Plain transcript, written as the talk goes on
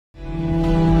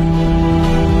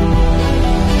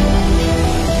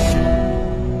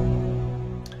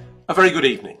very good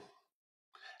evening.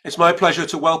 It's my pleasure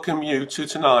to welcome you to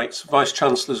tonight's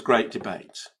Vice-Chancellor's Great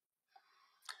Debate.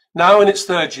 Now in its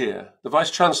third year, the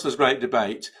Vice-Chancellor's Great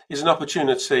Debate is an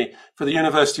opportunity for the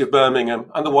University of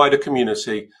Birmingham and the wider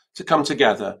community to come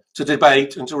together to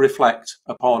debate and to reflect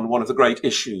upon one of the great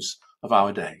issues of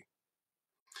our day.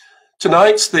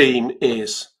 Tonight's theme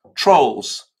is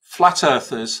trolls, flat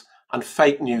earthers and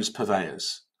fake news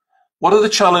purveyors. What are the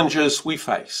challenges we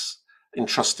face in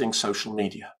trusting social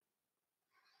media?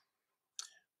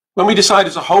 When we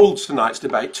decided to hold tonight's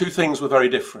debate, two things were very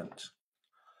different.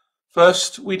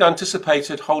 First, we'd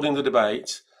anticipated holding the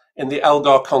debate in the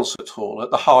Elgar Concert Hall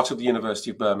at the heart of the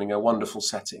University of Birmingham, a wonderful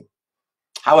setting.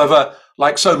 However,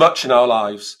 like so much in our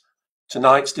lives,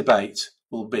 tonight's debate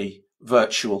will be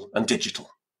virtual and digital.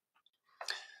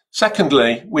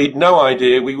 Secondly, we'd no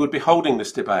idea we would be holding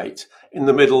this debate in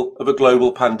the middle of a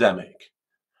global pandemic,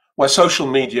 where social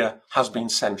media has been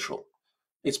central.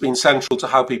 It's been central to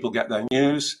how people get their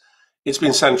news. It's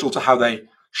been central to how they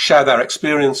share their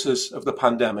experiences of the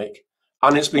pandemic.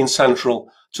 And it's been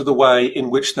central to the way in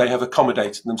which they have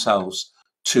accommodated themselves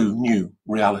to new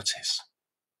realities.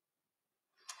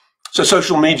 So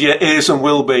social media is and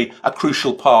will be a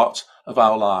crucial part of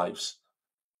our lives.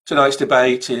 Tonight's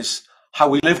debate is how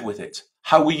we live with it,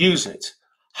 how we use it,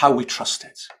 how we trust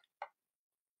it.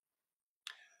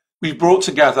 We've brought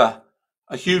together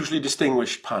a hugely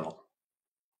distinguished panel.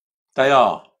 They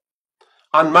are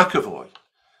Anne McAvoy,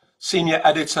 Senior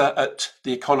Editor at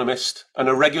The Economist and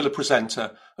a regular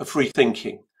presenter of Free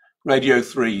Thinking, Radio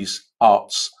 3's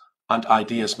Arts and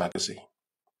Ideas magazine.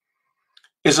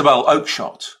 Isabel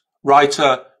Oakeshott,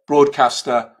 writer,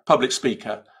 broadcaster, public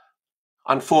speaker,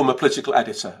 and former political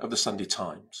editor of the Sunday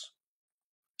Times.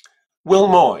 Will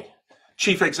Moy,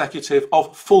 Chief Executive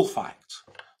of Full Fact,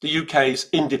 the UK's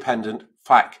independent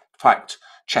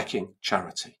fact-checking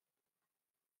charity.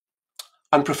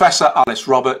 And Professor Alice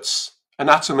Roberts,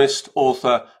 anatomist,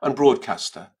 author and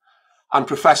broadcaster, and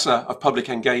Professor of Public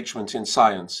Engagement in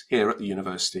Science here at the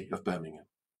University of Birmingham.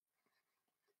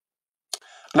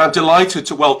 And I'm delighted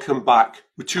to welcome back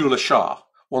Rutula Shah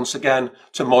once again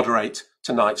to moderate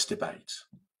tonight's debate.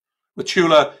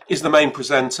 Rutula is the main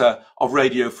presenter of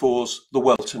Radio 4's The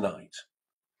World Tonight.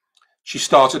 She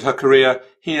started her career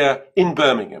here in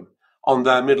Birmingham on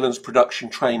their Midlands production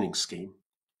training scheme.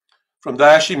 From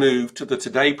there, she moved to the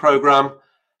Today programme,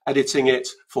 editing it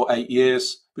for 8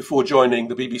 years before joining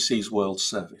the BBC's World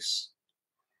Service.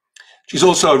 She's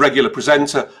also a regular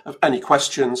presenter of Any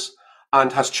Questions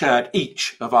and has chaired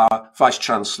each of our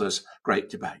Vice-Chancellor's Great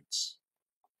Debates.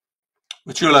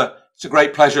 Rutula, it's a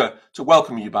great pleasure to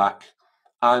welcome you back,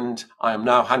 and I am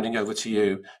now handing over to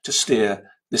you to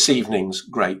steer this evening's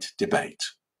great debate.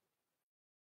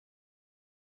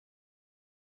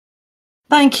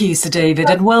 Thank you, Sir David,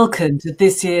 and welcome to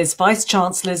this year's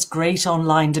Vice-Chancellor's Great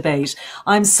Online Debate.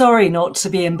 I'm sorry not to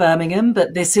be in Birmingham,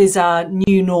 but this is our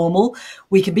new normal.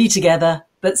 We can be together,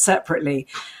 but separately.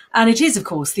 And it is, of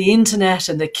course, the internet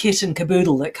and the kit and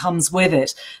caboodle that comes with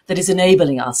it that is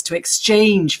enabling us to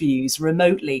exchange views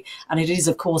remotely. And it is,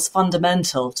 of course,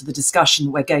 fundamental to the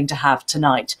discussion we're going to have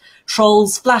tonight.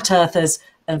 Trolls, flat earthers,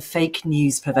 and fake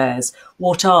news purveyors.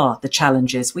 What are the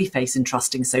challenges we face in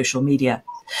trusting social media?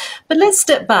 But let's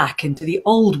step back into the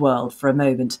old world for a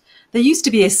moment. There used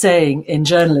to be a saying in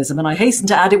journalism, and I hasten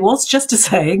to add it was just a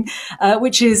saying,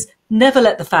 which is never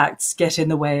let the facts get in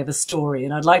the way of a story.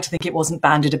 And I'd like to think it wasn't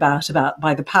bandied about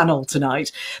by the panel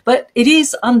tonight. But it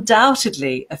is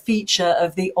undoubtedly a feature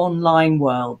of the online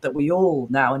world that we all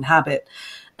now inhabit.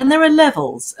 And there are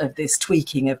levels of this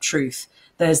tweaking of truth.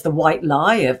 There's the white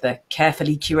lie of the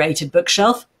carefully curated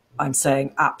bookshelf. I'm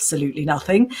saying absolutely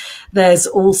nothing. There's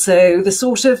also the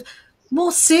sort of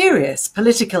more serious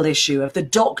political issue of the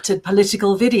doctored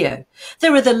political video.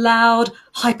 There are the loud,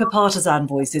 hyper-partisan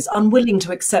voices unwilling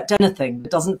to accept anything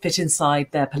that doesn't fit inside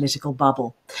their political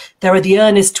bubble. There are the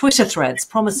earnest Twitter threads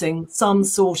promising some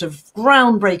sort of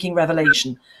groundbreaking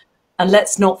revelation. And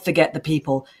let's not forget the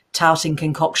people touting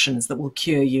concoctions that will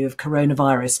cure you of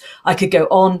coronavirus. I could go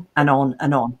on and on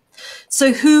and on.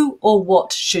 So who or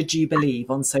what should you believe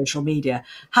on social media?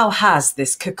 How has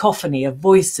this cacophony of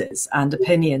voices and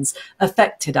opinions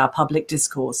affected our public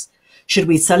discourse? Should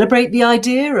we celebrate the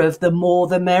idea of the more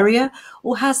the merrier?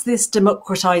 Or has this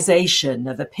democratization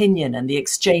of opinion and the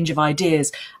exchange of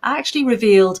ideas actually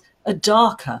revealed a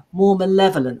darker, more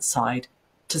malevolent side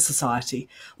to society?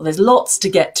 Well, there's lots to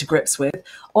get to grips with.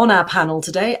 On our panel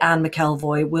today, Anne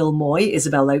McElvoy, Will Moy,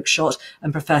 Isabel Oakeshott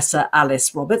and Professor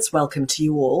Alice Roberts. Welcome to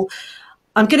you all.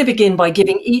 I'm going to begin by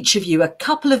giving each of you a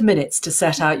couple of minutes to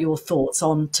set out your thoughts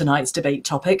on tonight's debate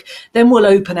topic. Then we'll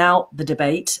open out the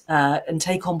debate and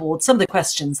take on board some of the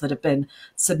questions that have been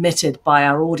submitted by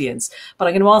our audience. But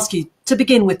I'm going to ask you to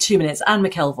begin with 2 minutes. Anne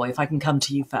McElvoy, if I can come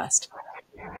to you first.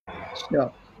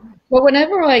 Sure. Well,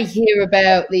 whenever I hear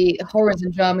about the horrors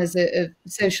and dramas of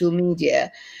social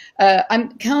media,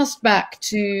 I'm cast back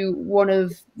to one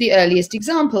of the earliest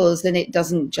examples, and it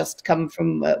doesn't just come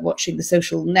from watching The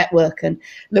Social Network and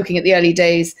looking at the early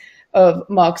days of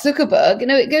Mark Zuckerberg.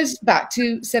 No, it goes back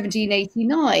to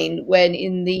 1789, when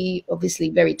in the obviously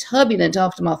very turbulent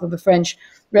aftermath of the French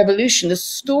Revolution, a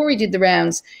story did the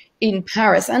rounds in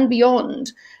Paris and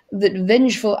beyond that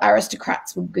vengeful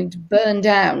aristocrats were going to burn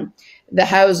down the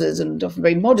houses and often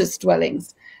very modest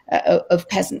dwellings of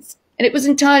peasants. And it was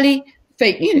entirely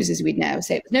fake news, as we'd now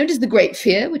say. It was known as the Great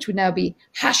Fear, which would now be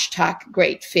hashtag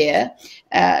Great Fear.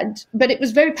 But it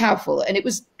was very powerful, and it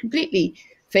was completely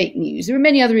fake news. There are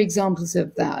many other examples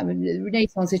of that. I mean,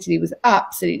 Renaissance Italy was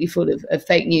absolutely full of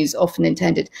fake news, often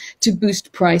intended to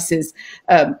boost prices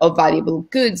of valuable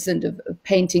goods and of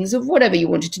paintings, of whatever you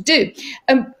wanted to do.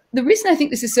 The reason I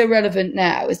think this is so relevant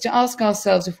now is to ask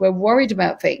ourselves, if we're worried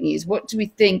about fake news, what do we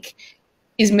think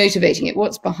is motivating it?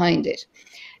 What's behind it?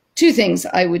 Two things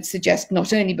I would suggest,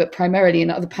 not only, but primarily, and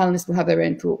other panelists will have their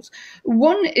own thoughts.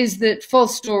 One is that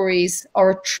false stories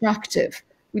are attractive.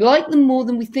 We like them more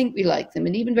than we think we like them.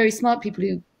 And even very smart people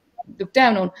who look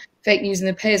down on fake news and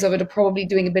the payers of it are probably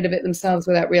doing a bit of it themselves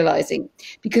without realizing.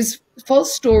 Because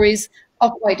false stories are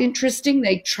quite interesting.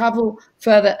 They travel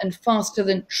further and faster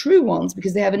than true ones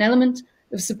because they have an element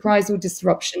of surprise or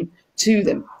disruption to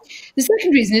them. The second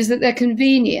reason is that they're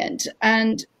convenient,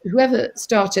 and whoever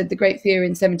started the Great Fear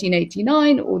in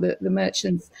 1789, or the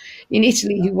merchants in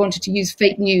Italy who wanted to use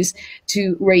fake news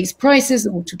to raise prices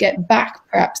or to get back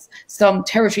perhaps some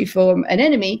territory from an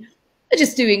enemy, are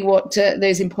just doing what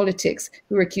those in politics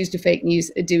who are accused of fake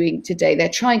news are doing today. They're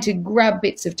trying to grab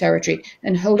bits of territory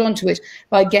and hold on to it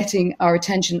by getting our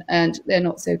attention, and they're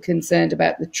not so concerned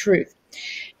about the truth.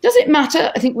 Does it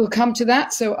matter? I think we'll come to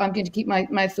that, so I'm going to keep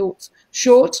my thoughts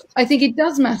short. I think it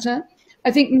does matter.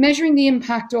 I think measuring the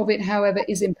impact of it, however,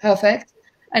 is imperfect.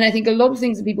 And I think a lot of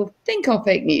things that people think are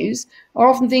fake news are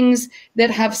often things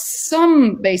that have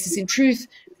some basis in truth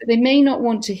that they may not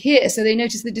want to hear. So they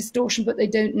notice the distortion, but they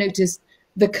don't notice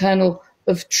the kernel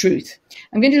of truth.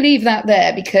 I'm going to leave that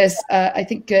there because I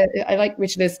think I like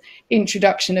Richard's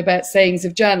introduction about sayings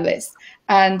of journalists.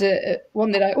 And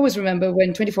one that I always remember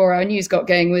when 24-hour news got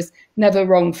going was never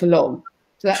wrong for long.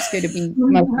 So that's going to be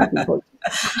my point.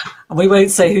 We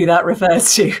won't say who that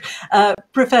refers to.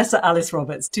 Professor Alice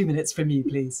Roberts, 2 minutes from you,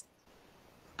 please.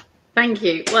 Thank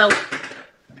you. Well,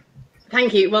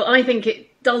 I think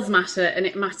it does matter, and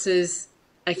it matters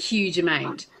a huge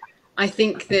amount. I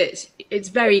think that it's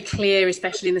very clear,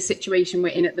 especially in the situation we're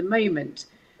in at the moment,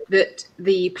 that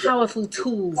the powerful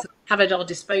tools we have at our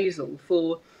disposal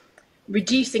for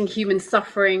reducing human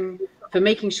suffering, for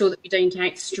making sure that we don't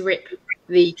outstrip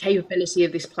the capability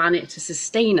of this planet to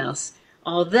sustain us,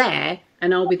 are there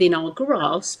and are within our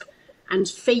grasp, and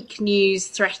fake news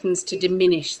threatens to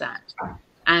diminish that.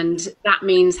 And that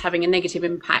means having a negative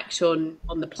impact on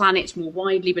the planet more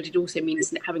widely, but it also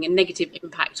means having a negative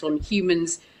impact on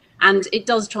humans, and it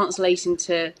does translate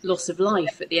into loss of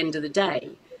life at the end of the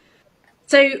day.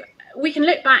 So we can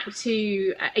look back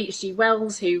to H.G.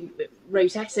 Wells, who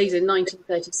wrote essays in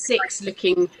 1936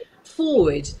 looking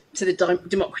forward to the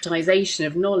democratization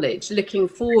of knowledge, looking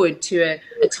forward to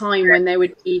a time when there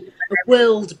would be a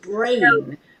world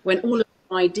brain, when all of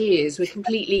our ideas were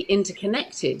completely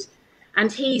interconnected.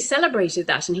 And he celebrated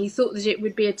that, and he thought that it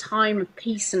would be a time of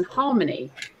peace and harmony.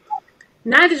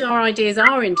 Now that our ideas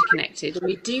are interconnected and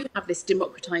we do have this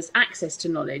democratized access to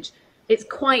knowledge, it's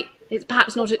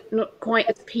perhaps not quite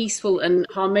as peaceful and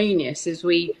harmonious as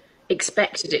we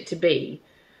expected it to be.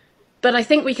 But I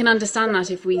think we can understand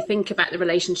that if we think about the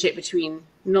relationship between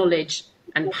knowledge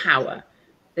and power.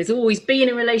 There's always been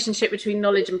a relationship between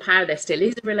knowledge and power. There still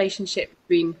is a relationship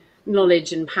between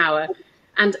knowledge and power.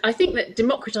 And I think that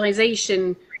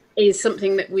democratization is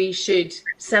something that we should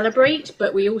celebrate,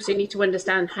 but we also need to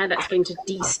understand how that's going to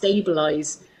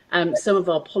destabilize some of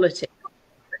our politics.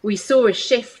 We saw a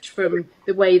shift from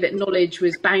the way that knowledge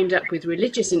was bound up with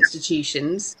religious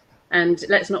institutions. And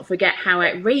let's not forget how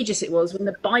outrageous it was when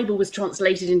the Bible was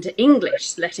translated into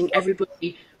English, letting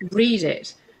everybody read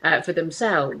it for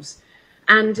themselves.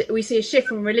 And we see a shift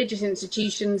from religious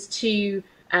institutions to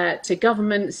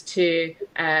governments, to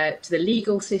the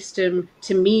legal system,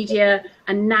 to media.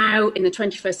 And now in the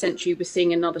 21st century, we're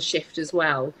seeing another shift as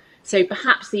well, So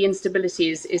perhaps the instability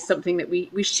is something that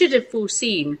we should have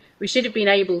foreseen. We should have been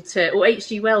able to, or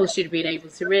H.G. Wells should have been able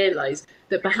to realise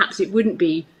that perhaps it wouldn't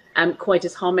be quite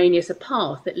as harmonious a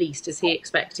path, at least, as he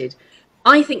expected.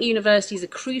 I think universities are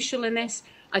crucial in this.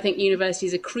 I think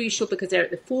universities are crucial because they're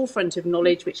at the forefront of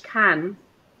knowledge, which can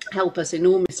help us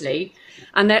enormously.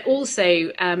 And they're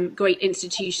also great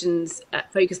institutions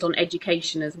focused on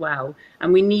education as well.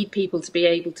 And we need people to be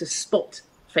able to spot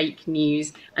fake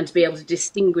news and to be able to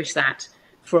distinguish that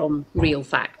from real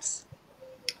facts.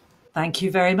 Thank you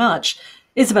very much.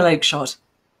 Isabel Oakeshott.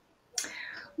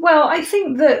 Well, I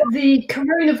think that the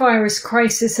coronavirus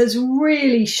crisis has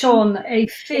really shone a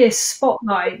fierce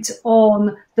spotlight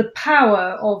on the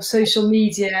power of social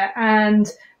media and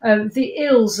the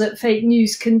ills that fake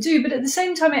news can do. But at the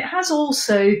same time, it has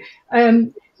also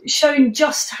shown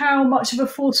just how much of a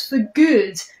force for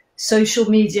good social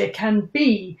media can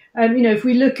be. If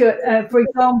we look at, for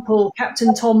example,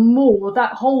 Captain Tom Moore,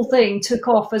 that whole thing took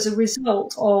off as a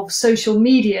result of social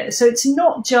media. So it's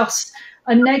not just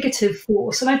a negative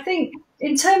force. And I think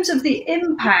in terms of the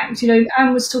impact,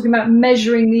 Anne was talking about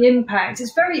measuring the impact.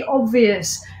 It's very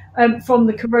obvious from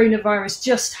the coronavirus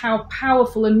just how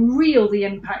powerful and real the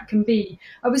impact can be.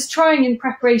 I was trying in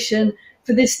preparation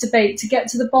for this debate to get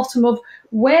to the bottom of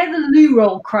where the loo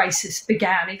roll crisis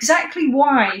began. Exactly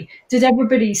why did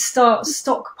everybody start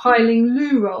stockpiling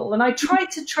loo roll? And I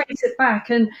tried to trace it back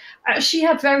and actually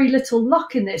had very little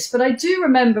luck in this. But I do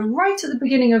remember right at the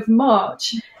beginning of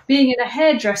March being in a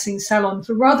hairdressing salon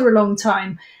for rather a long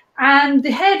time. And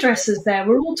the hairdressers there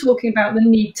were all talking about the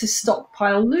need to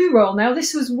stockpile loo roll. Now,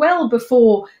 this was well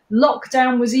before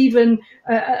lockdown was even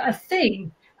a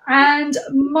thing. And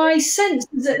my sense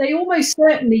is that they almost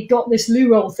certainly got this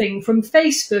loo roll thing from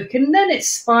Facebook, and then it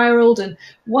spiraled. And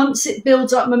once it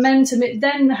builds up momentum, it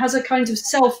then has a kind of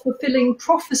self-fulfilling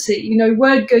prophecy.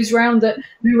 Word goes around that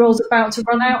loo roll's about to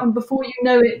run out, and before you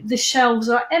know it, the shelves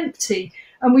are empty.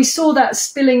 And we saw that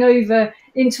spilling over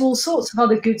into all sorts of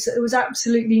other goods that there was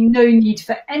absolutely no need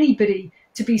for anybody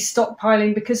to be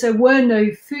stockpiling because there were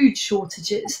no food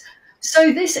shortages.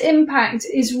 So this impact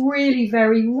is really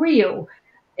very real.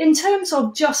 In terms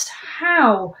of just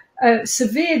how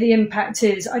severe the impact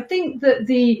is, I think that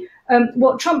the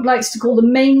what Trump likes to call the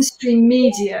mainstream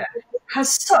media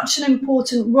has such an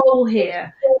important role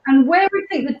here. And where I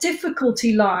think the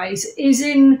difficulty lies is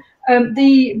in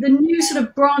the new sort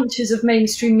of branches of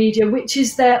mainstream media, which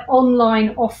is their online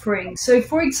offering. So,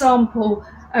 for example,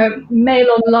 Mail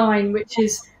Online, which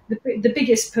is the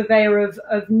biggest purveyor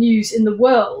of news in the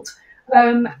world.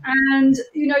 And,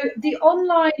 the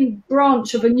online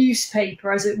branch of a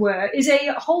newspaper, as it were, is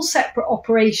a whole separate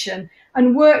operation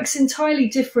and works entirely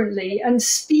differently, and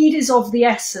speed is of the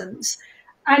essence.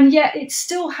 And yet it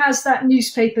still has that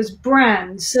newspaper's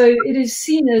brand. So it is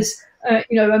seen as,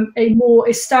 a more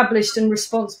established and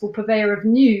responsible purveyor of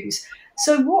news.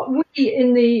 So what we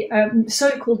in the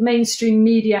so-called mainstream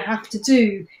media have to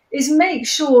do is make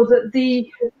sure that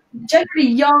the generally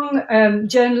young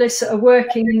journalists that are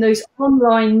working in those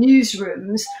online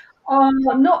newsrooms are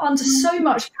not under so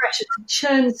much pressure to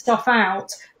churn stuff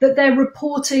out that they're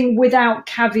reporting without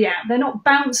caveat. They're not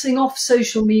bouncing off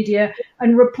social media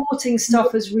and reporting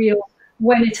stuff as real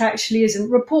when it actually isn't.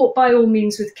 Report by all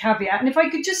means with caveat. And if I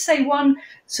could just say one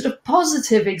sort of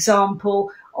positive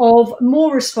example of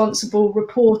more responsible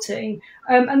reporting,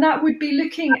 and that would be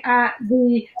looking at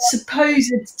the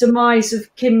supposed demise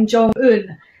of Kim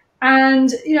Jong-un. And,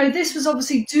 this was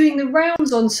obviously doing the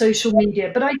rounds on social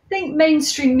media, but I think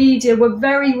mainstream media were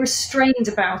very restrained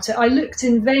about it. I looked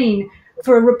in vain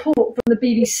for a report from the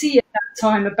BBC at that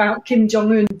time about Kim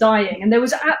Jong-un dying, and there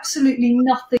was absolutely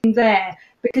nothing there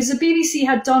because the BBC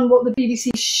had done what the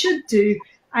BBC should do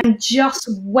and just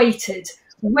waited,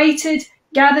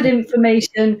 gathered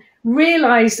information,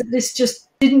 realised that this just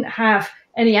didn't have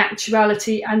any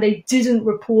actuality, and they didn't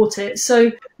report it.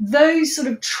 So those sort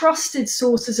of trusted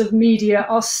sources of media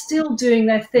are still doing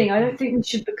their thing. I don't think we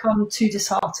should become too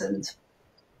disheartened.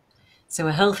 So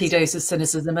a healthy dose of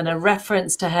cynicism and a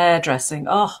reference to hairdressing.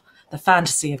 Oh, the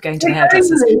fantasy of going to the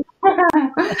hairdressers.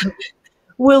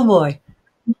 Will Moy.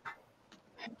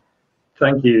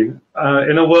 Thank you.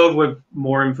 In a world with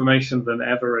more information than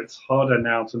ever, it's harder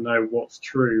now to know what's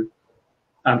true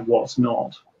and what's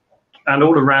not. And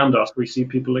all around us, we see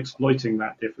people exploiting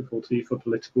that difficulty for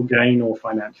political gain or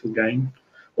financial gain,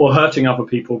 or hurting other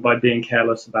people by being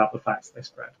careless about the facts they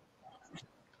spread.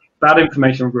 Bad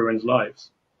information ruins lives.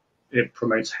 It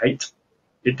promotes hate,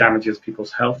 it damages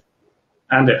people's health,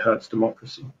 and it hurts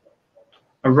democracy.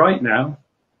 And right now,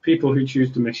 people who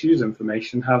choose to misuse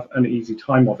information have an easy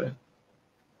time of it.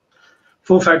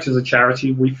 Full Fact is a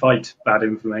charity. We fight bad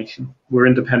information. We're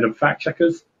independent fact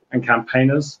checkers and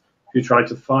campaigners who try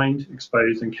to find,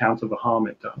 expose, and counter the harm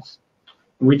it does.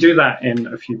 And we do that in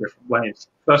a few different ways.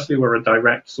 Firstly, we're a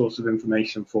direct source of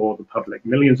information for the public.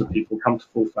 Millions of people come to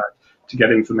Full Fact to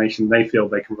get information they feel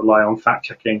they can rely on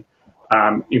fact-checking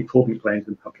important claims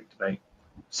in public debate.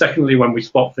 Secondly, when we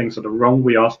spot things that are wrong,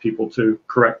 we ask people to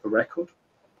correct the record.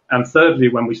 And thirdly,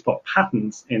 when we spot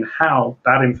patterns in how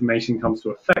bad information comes to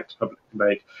affect public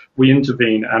debate, we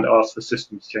intervene and ask for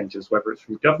systems changes, whether it's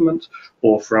from government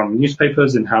or from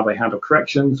newspapers in how they handle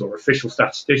corrections, or official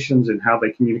statisticians in how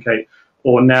they communicate,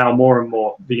 or now more and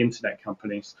more the internet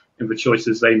companies in the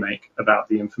choices they make about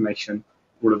the information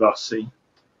all of us see.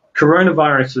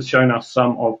 Coronavirus has shown us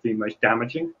some of the most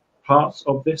damaging parts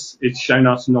of this. It's shown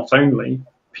us not only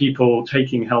people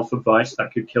taking health advice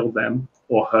that could kill them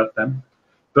or hurt them,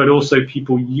 but also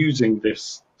people using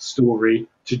this story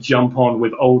to jump on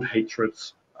with old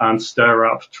hatreds and stir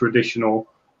up traditional,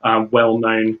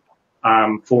 well-known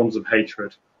forms of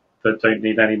hatred that don't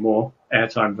need any more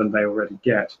airtime than they already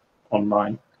get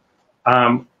online.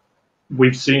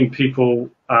 We've seen people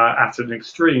at an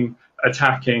extreme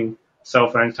attacking cell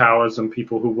phone towers and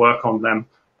people who work on them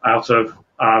out of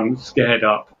scared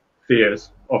up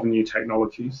fears of new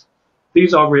technologies.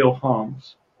 These are real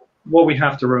harms. What we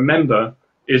have to remember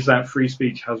is that free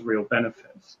speech has real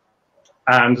benefits,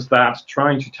 and that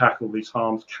trying to tackle these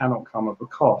harms cannot come at the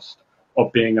cost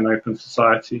of being an open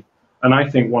society. And I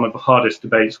think one of the hardest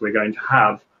debates we're going to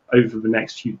have over the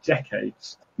next few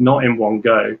decades, not in one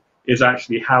go, is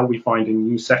actually how we find a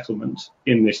new settlement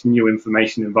in this new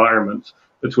information environment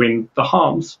between the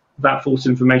harms that false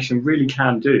information really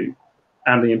can do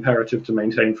and the imperative to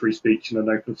maintain free speech in an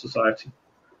open society.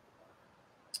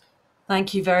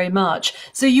 Thank you very much.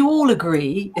 So you all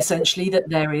agree, essentially, that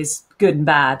there is good and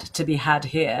bad to be had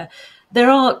here. There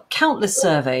are countless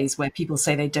surveys where people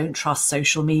say they don't trust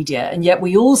social media, and yet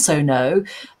we also know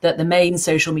that the main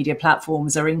social media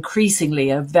platforms are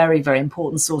increasingly a very, very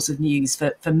important source of news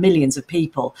for millions of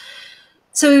people.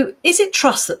 So is it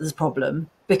trust that there's a problem?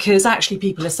 Because actually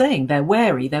people are saying they're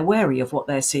wary of what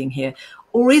they're seeing here.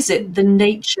 Or is it the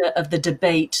nature of the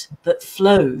debate that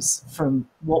flows from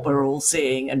what we're all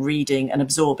seeing and reading and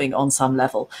absorbing on some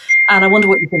level? And I wonder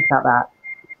what you think about that.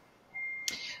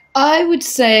 I would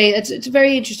say it's a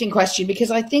very interesting question, because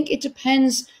I think it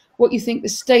depends what you think the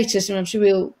status, and I'm sure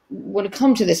we'll want to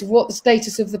come to this, of what the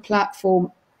status of the platform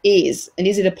is. And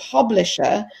is it a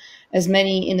publisher, as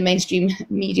many in the mainstream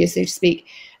media, so to speak,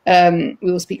 we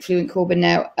will speak fluent Corbyn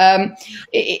now.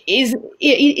 It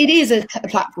is a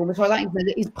platform, as far as I can say,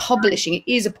 that is publishing. It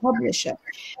is a publisher.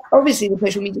 Obviously, the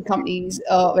social media companies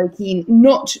are very keen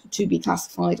not to be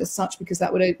classified as such, because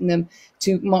that would open them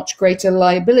to much greater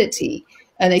liability.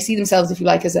 And they see themselves, if you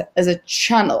like, as a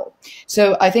channel.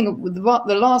 So I think with the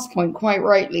last point, quite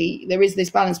rightly, there is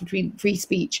this balance between free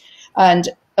speech and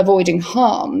avoiding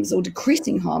harms or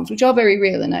decreasing harms, which are very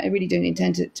real, and I really don't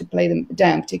intend to play them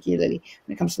down, particularly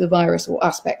when it comes to the virus or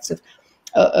aspects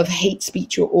of hate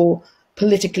speech or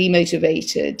politically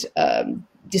motivated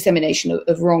dissemination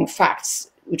of wrong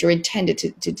facts, which are intended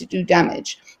to do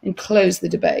damage and close the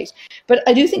debate. But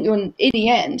I do think in the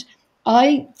end,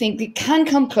 I think it can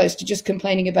come close to just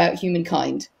complaining about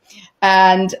humankind.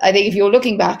 And I think if you're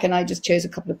looking back, and I just chose a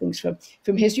couple of things from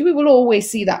history, we will always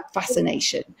see that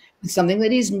fascination with something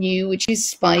that is new, which is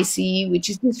spicy,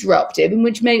 which is disruptive, and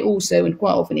which may also, and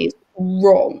quite often is,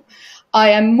 wrong. I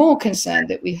am more concerned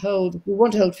that we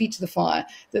want to hold feet to the fire,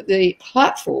 that the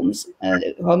platforms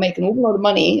who are making an awful lot of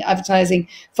money, advertising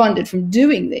funded from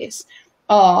doing this,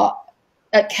 are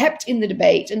kept in the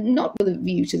debate, and not with a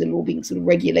view to them all being sort of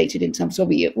regulated in some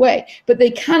Soviet way, but they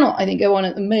cannot, I think, go on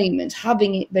at the moment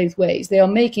having it both ways. They are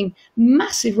making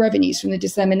massive revenues from the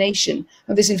dissemination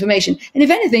of this information. And if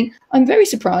anything, I'm very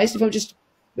surprised, if I'll just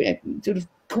sort of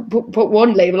put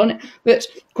one label on it, but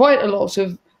quite a lot of sort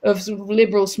of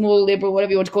liberal, small liberal,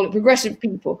 whatever you want to call it, progressive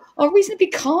people are reasonably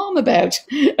calm about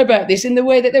this, in the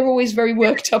way that they're always very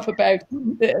worked up about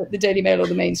the Daily Mail or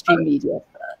the mainstream media.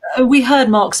 We heard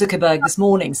Mark Zuckerberg this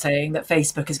morning saying that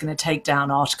Facebook is going to take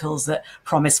down articles that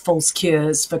promise false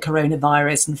cures for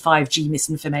coronavirus and 5G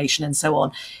misinformation and so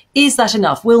on. Is that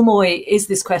enough? Will Moy, is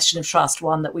this question of trust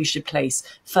one that we should place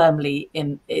firmly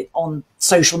on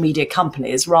social media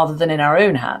companies rather than in our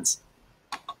own hands?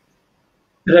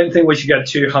 I don't think we should get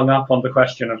too hung up on the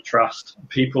question of trust.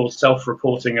 People's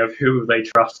self-reporting of who they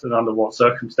trust and under what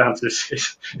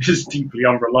circumstances is deeply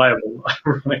unreliable,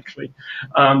 ironically.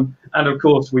 And of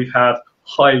course, we've had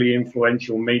highly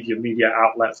influential media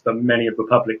outlets that many of the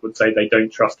public would say they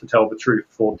don't trust to tell the truth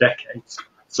for decades.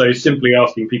 So simply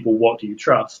asking people, what do you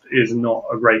trust, is not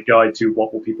a great guide to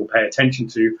what will people pay attention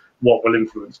to, what will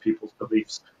influence people's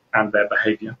beliefs and their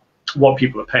behavior. What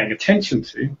people are paying attention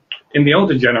to in the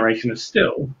older generation is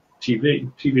still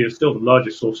TV. TV is still the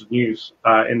largest source of news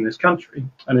in this country,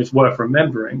 and it's worth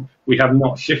remembering we have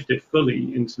not shifted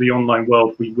fully into the online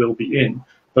world we will be in.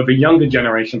 But the younger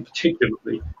generation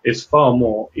particularly is far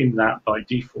more in that by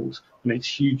default, and it's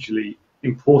hugely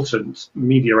important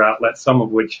media outlets, some of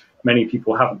which many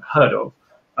people haven't heard of.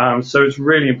 So it's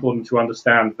really important to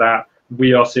understand that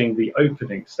we are seeing the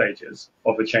opening stages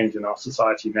of a change in our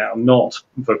society now, not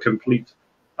the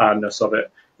completeness of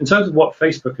it. In terms of what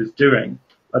Facebook is doing,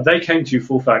 they came to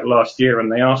Full Fact last year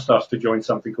and they asked us to join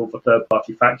something called the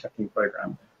Third-Party Fact-Checking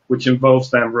Program, which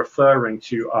involves them referring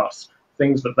to us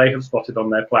things that they have spotted on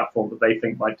their platform that they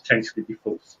think might potentially be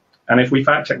false. And if we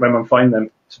fact-check them and find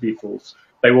them to be false,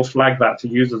 they will flag that to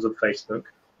users of Facebook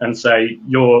and say,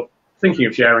 you're thinking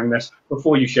of sharing this.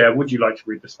 Before you share, would you like to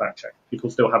read this fact check? People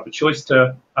still have the choice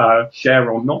to share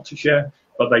or not to share,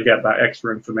 but they get that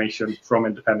extra information from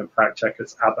independent fact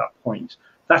checkers at that point.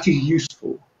 That is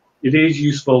useful. It is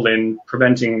useful in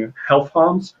preventing health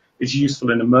harms. It's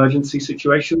useful in emergency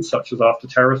situations, such as after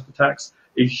terrorist attacks.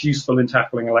 It's useful in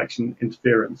tackling election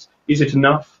interference. Is it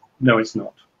enough? No, it's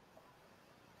not.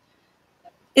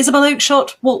 Isabel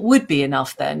Oakeshott, what would be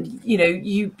enough then?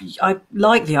 I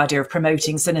like the idea of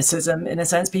promoting cynicism. In a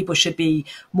sense, people should be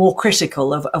more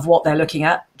critical of what they're looking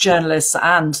at, journalists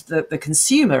and the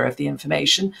consumer of the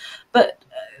information. But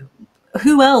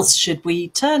who else should we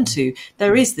turn to?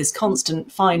 There is this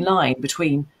constant fine line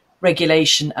between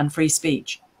regulation and free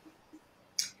speech.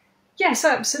 Yes,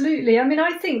 absolutely. I mean,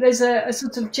 I think there's a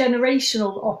sort of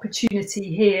generational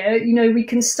opportunity here. We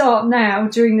can start now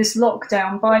during this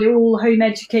lockdown by all home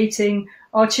educating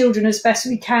our children as best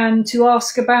we can to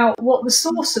ask about what the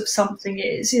source of something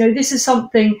is. This is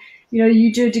something,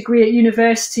 you do a degree at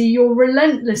university, you're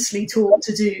relentlessly taught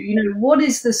to do. What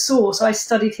is the source? I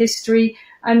studied history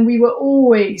and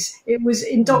it was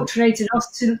indoctrinated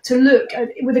us to look at,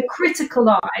 with a critical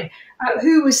eye, at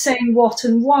who was saying what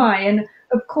and why. And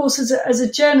of course, as a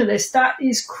journalist, that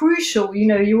is crucial.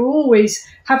 You're always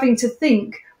having to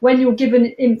think when you're given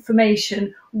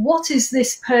information, what is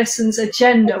this person's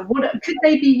agenda? What could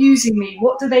they be using me?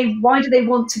 Why do they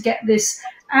want to get this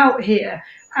out here?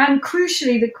 And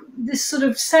crucially, this sort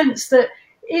of sense that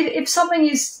if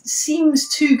something seems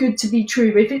too good to be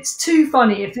true, if it's too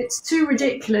funny, if it's too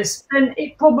ridiculous, then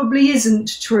it probably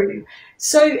isn't true.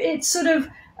 So it's sort of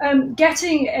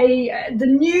getting the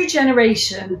new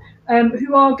generation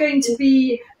who are going to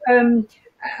be,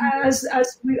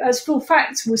 as Full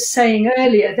Fact was saying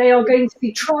earlier, they are going to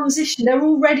be they're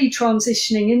already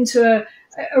transitioning into a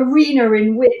arena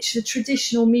in which the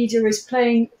traditional media is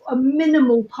playing a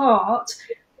minimal part,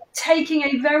 taking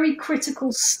a very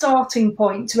critical starting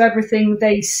point to everything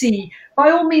they see. By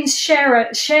all means, share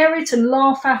it and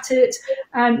laugh at it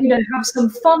and, have some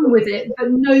fun with it,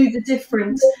 but know the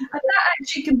difference. And that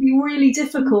actually can be really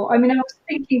difficult. I mean, I was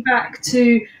thinking back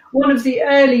to one of the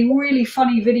early, really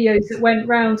funny videos that went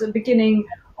round at the beginning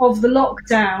of the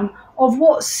lockdown of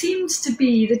what seems to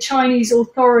be the Chinese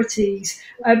authorities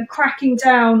cracking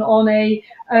down on a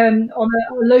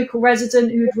local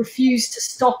resident who had refused to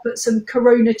stop at some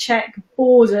corona check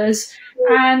borders,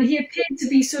 and he appeared to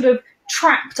be sort of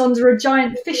trapped under a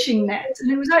giant fishing net. And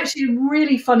it was actually a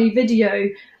really funny video,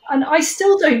 and I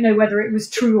still don't know whether it was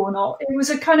true or not. It was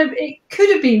it could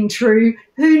have been true,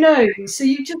 who knows? So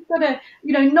you just gotta,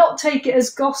 not take it as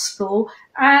gospel,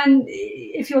 and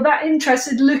if you're that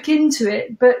interested, look into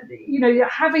it, but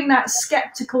having that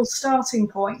skeptical starting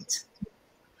point.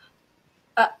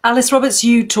 Alice Roberts,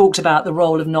 you talked about the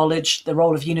role of knowledge, the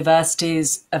role of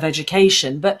universities, of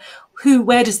education, but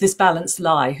where does this balance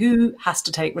lie? Who has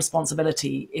to take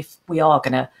responsibility if we are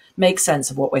going to make sense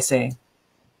of what we're seeing?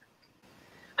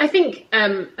 I think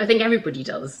everybody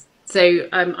does. So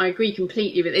I agree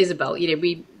completely with Isabel.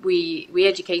 We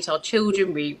educate our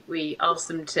children. We ask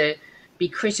them to be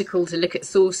critical, to look at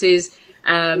sources.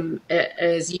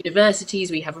 As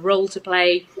universities, we have a role to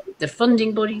play. The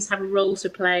funding bodies have a role to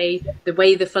play. The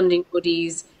way the funding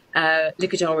bodies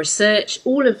look at our research,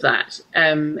 all of that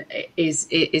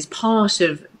is part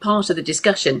of the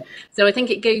discussion. So I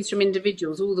think it goes from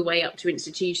individuals all the way up to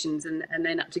institutions and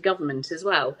then up to government as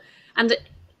well. And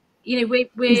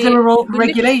is there a role for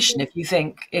regulation if you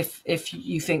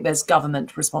think there's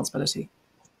government responsibility?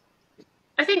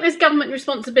 I think there's government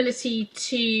responsibility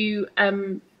to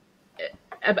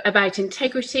about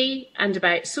integrity and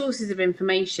about sources of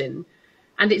information.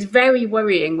 And it's very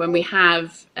worrying when we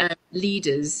have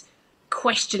leaders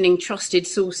questioning trusted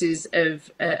sources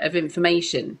of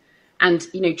information. and,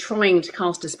 trying to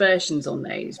cast aspersions on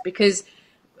those, because,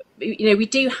 we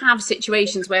do have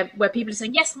situations where people are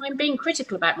saying, yes, I'm being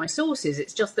critical about my sources.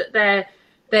 It's just that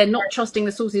they're not trusting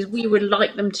the sources we would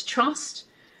like them to trust.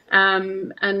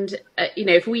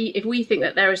 If we think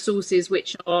that there are sources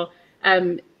which are,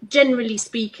 generally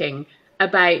speaking,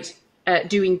 about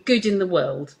doing good in the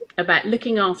world, about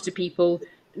looking after people,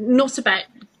 not about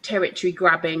territory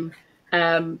grabbing,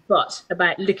 but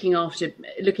about looking after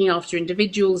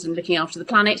individuals and looking after the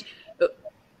planet,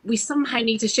 we somehow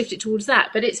need to shift it towards that.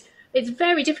 But it's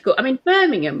very difficult. I mean,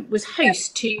 Birmingham was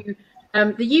host to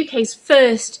the UK's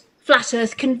first Flat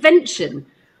Earth Convention.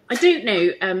 I don't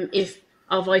know if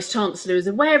our Vice Chancellor was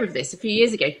aware of this a few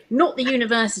years ago. Not the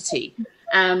university,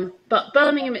 but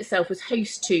Birmingham itself was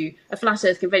host to a Flat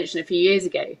Earth Convention a few years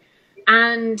ago.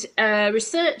 And a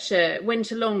researcher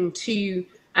went along to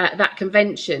that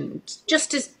convention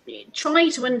just to try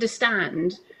to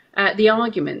understand the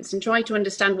arguments and try to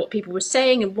understand what people were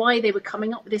saying and why they were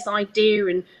coming up with this idea.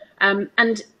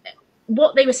 And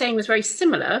what they were saying was very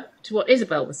similar to what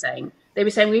Isabel was saying. They were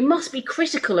saying we must be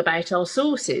critical about our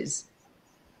sources.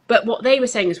 But what they were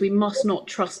saying is we must not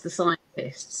trust the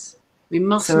scientists. We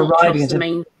must not trust the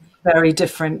main... Very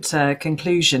different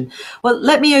conclusion. Well,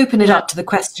 let me open it up to the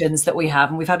questions that we have,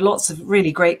 and we've had lots of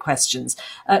really great questions.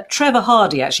 Trevor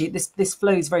Hardy, actually, this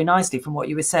flows very nicely from what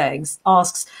you were saying,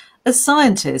 asks, as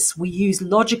scientists, we use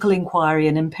logical inquiry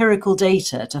and empirical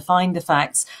data to find the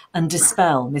facts and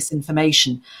dispel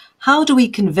misinformation. How do we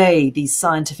convey these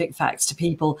scientific facts to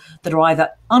people that are either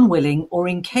unwilling or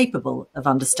incapable of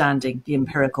understanding the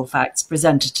empirical facts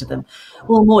presented to them?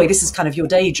 Well, Moy, this is kind of your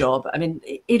day job. I mean,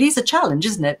 it is a challenge,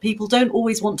 isn't it? People don't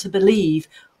always want to believe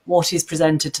what is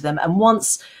presented to them. And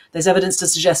once there's evidence to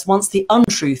suggest, once the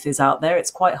untruth is out there,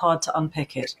 it's quite hard to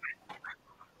unpick it.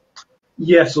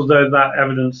 Yes, although that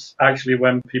evidence actually,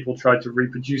 when people tried to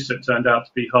reproduce it, turned out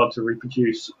to be hard to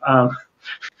reproduce.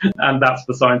 And that's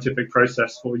the scientific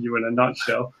process for you in a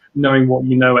nutshell. Knowing what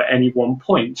you know at any one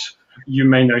point, you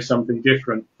may know something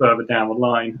different further down the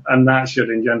line. And that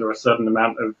should engender a certain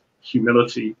amount of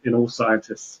humility in all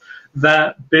scientists.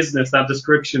 That business, that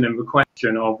description in the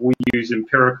question of we use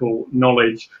empirical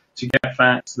knowledge to get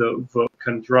facts that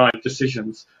can drive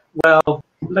decisions. Well,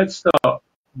 let's start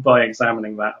by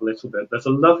examining that a little bit. There's a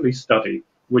lovely study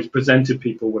which presented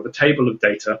people with a table of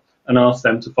data and asked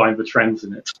them to find the trends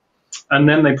in it. And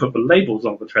then they put the labels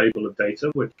on the table of data,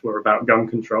 which were about gun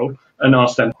control, and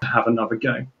asked them to have another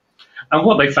go. And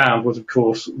what they found was, of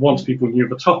course, once people knew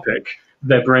the topic,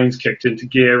 their brains kicked into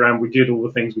gear and we did all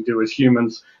the things we do as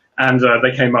humans. And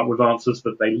they came up with answers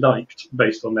that they liked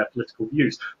based on their political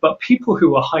views. But people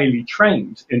who are highly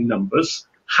trained in numbers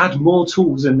had more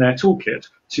tools in their toolkit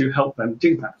to help them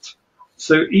do that.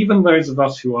 So even those of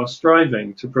us who are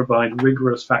striving to provide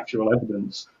rigorous factual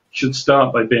evidence should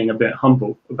start by being a bit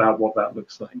humble about what that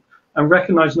looks like and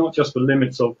recognize not just the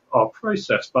limits of our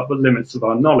process, but the limits of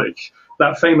our knowledge.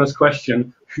 That famous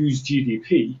question, whose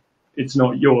GDP? It's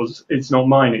not yours, it's not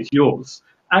mine, it's yours,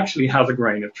 actually has a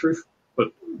grain of truth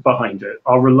behind it.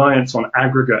 Our reliance on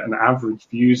aggregate and average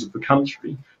views of the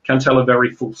country can tell a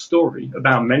very full story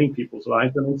about many people's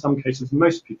lives and in some cases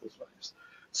most people's lives.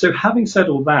 So having said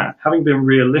all that, having been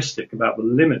realistic about the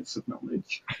limits of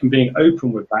knowledge and being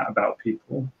open with that about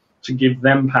people, to give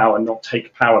them power, not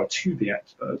take power to the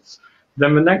experts,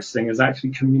 then the next thing is actually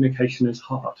communication is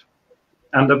hard.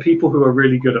 And the people who are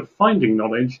really good at finding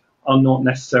knowledge are not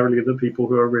necessarily the people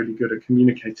who are really good at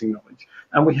communicating knowledge.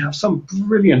 And we have some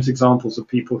brilliant examples of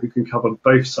people who can cover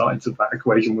both sides of that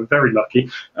equation. We're very lucky,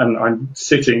 and I'm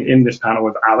sitting in this panel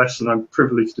with Alice, and I'm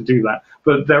privileged to do that.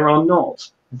 But there are not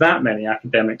that many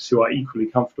academics who are equally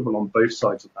comfortable on both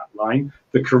sides of that line.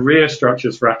 The career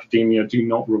structures for academia do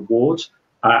not reward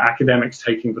academics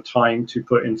taking the time to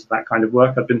put into that kind of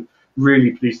work. I've been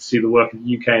really pleased to see the work of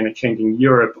the UK and a changing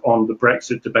Europe on the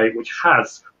Brexit debate, which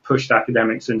has pushed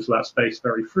academics into that space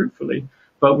very fruitfully.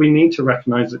 But we need to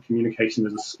recognize that communication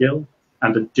is a skill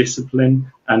and a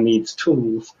discipline and needs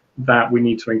tools that we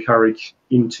need to encourage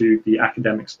into the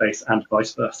academic space and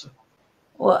vice versa.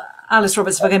 Well, Alice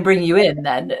Roberts, if I can bring you in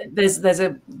then,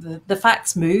 the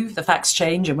facts move, the facts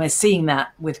change, and we're seeing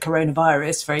that with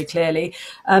coronavirus very clearly.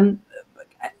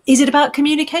 Is it about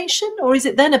communication, or is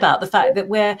it then about the fact that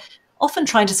we're often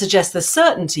trying to suggest there's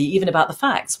certainty even about the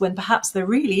facts when perhaps there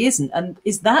really isn't? And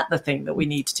is that the thing that we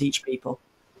need to teach people?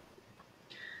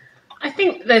 I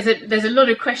think there's a lot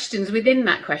of questions within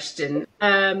that question.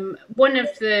 One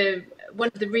of the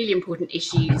really important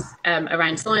issues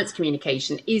around science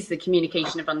communication is the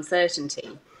communication of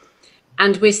uncertainty,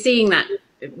 and we're seeing that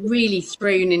really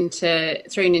thrown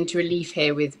into relief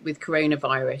here with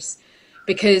coronavirus.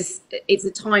 because it's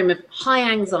a time of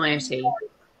high anxiety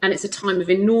and it's a time of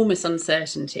enormous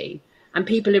uncertainty, and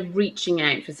people are reaching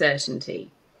out for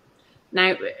certainty.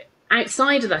 Now,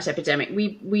 outside of that epidemic,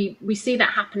 we see that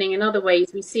happening in other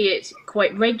ways. We see it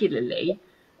quite regularly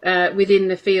within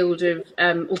the field of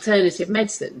alternative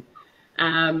medicine,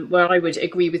 where I would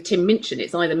agree with Tim Minchin.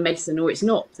 It's either medicine or it's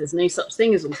not. There's no such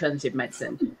thing as alternative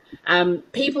medicine.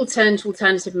 People turn to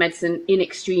alternative medicine in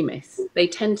extremis. They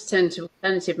tend to turn to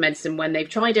alternative medicine when they've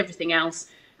tried everything else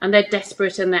and they're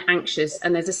desperate and they're anxious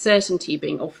and there's a certainty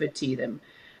being offered to them.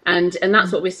 And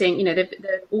that's what we're seeing. You know,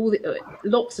 there are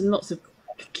lots and lots of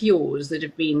cures that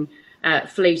have been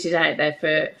floated out there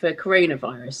for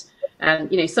coronavirus.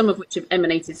 You know, some of which have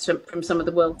emanated from some of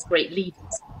the world's great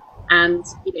leaders. And,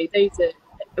 you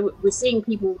know, we're seeing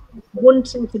people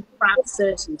wanting to grab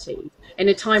certainty in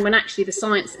a time when actually the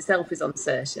science itself is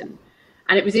uncertain.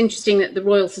 And it was interesting that the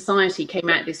Royal Society came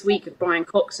out this week with Brian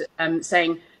Cox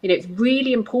saying, you know, it's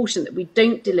really important that we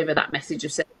don't deliver that message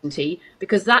of certainty,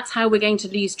 because that's how we're going to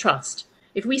lose trust.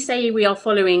 If we say we are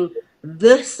following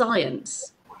the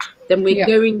science, then we're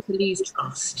going to lose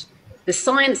trust. The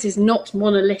science is not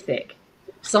monolithic.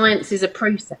 Science is a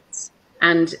process.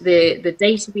 And the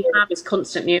data we have is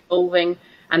constantly evolving,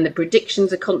 and the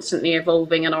predictions are constantly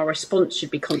evolving, and our response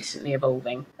should be constantly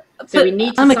evolving. So we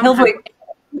need to somehow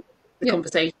the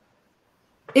conversation.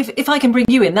 If I can bring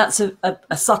you in, that's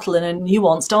a subtle and a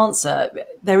nuanced answer.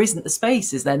 There isn't the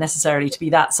space, is there, necessarily to be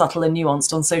that subtle and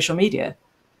nuanced on social media?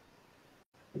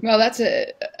 Well, that's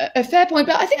a fair point,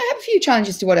 but I think I have a few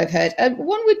challenges to what I've heard.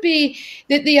 One would be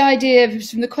that the idea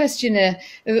from the questioner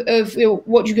of you know,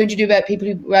 what you're going to do about people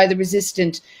who are either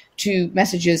resistant to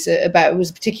messages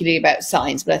was particularly about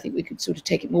science, but I think we could sort of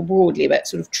take it more broadly about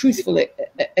sort of truthful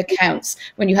accounts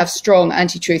when you have strong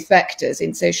anti-truth vectors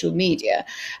in social media,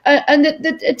 and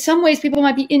that in some ways people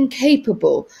might be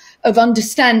incapable of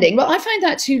understanding. Well, I find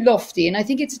that too lofty, and I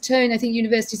think it's a tone I think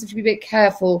universities have to be a bit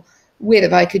careful with,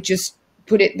 if I could just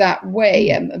put it that way,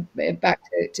 back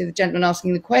to the gentleman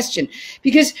asking the question,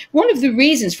 because one of the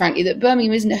reasons, frankly, that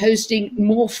Birmingham isn't hosting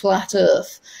more flat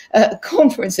earth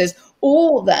conferences,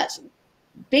 or that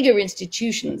bigger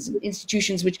institutions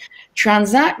which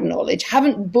transact knowledge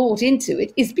haven't bought into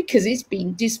it, is because it's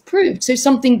been disproved. So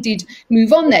something did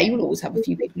move on there. You will always have a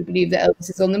few people who believe that Elvis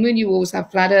is on the moon. You always have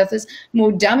flat earthers.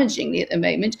 More damagingly at the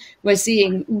moment, we're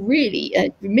seeing really,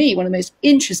 for me, one of the most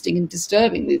interesting and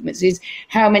disturbing movements is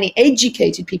how many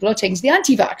educated people are taking to the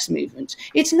anti-vax movement.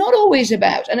 It's not always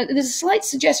about, and there's a slight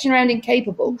suggestion around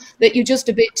incapable, that you're just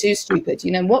a bit too stupid.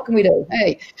 You know, what can we do?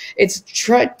 Hey, it's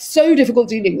so difficult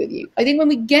dealing with you. I think when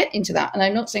we get into that, and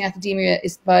I'm not saying academia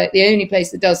is the only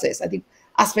place that does this, I think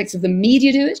aspects of the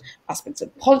media do it, aspects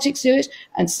of politics do it,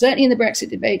 and certainly in the Brexit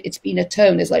debate, it's been a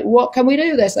tone. It's like, what can we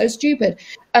do? They're so stupid.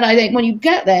 And I think when you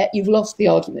get there, you've lost the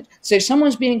argument. So if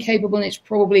someone's being incapable, and it's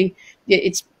probably,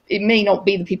 it may not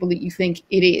be the people that you think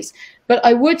it is. But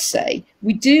I would say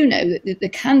we do know that there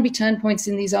can be turn points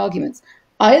in these arguments,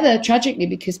 either tragically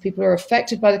because people are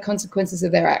affected by the consequences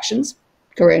of their actions,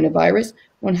 coronavirus.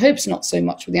 One hopes not so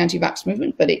much with the anti-vax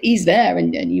movement, but it is there,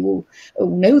 and you all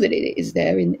know that it is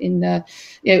there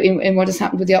in what has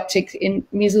happened with the uptick in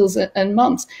measles and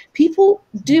mumps. People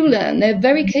do learn; they're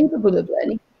very capable of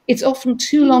learning. It's often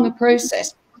too long a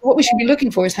process. What we should be looking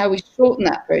for is how we shorten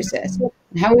that process,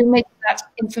 and how we make that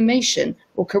information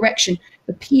or correction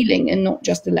appealing and not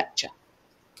just a lecture.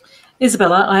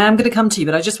 Isabella, I am going to come to you,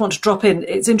 but I just want to drop in.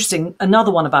 It's interesting.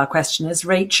 Another one of our questioners,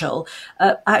 Rachel,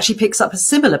 actually picks up a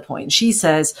similar point. She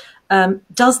says,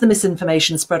 does the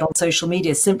misinformation spread on social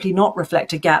media simply not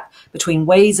reflect a gap between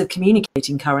ways of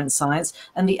communicating current science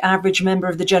and the average member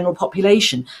of the general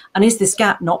population? And is this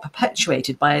gap not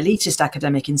perpetuated by elitist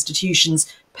academic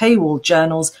institutions, paywalled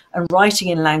journals, and writing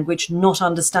in language not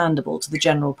understandable to the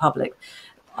general public?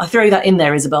 I throw that in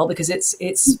there, Isabel, because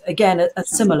it's again a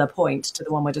similar point to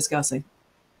the one we're discussing.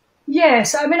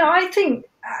 Yes, I mean, I think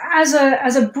as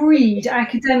a breed,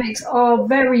 academics are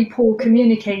very poor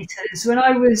communicators. When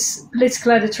I was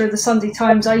political editor of the Sunday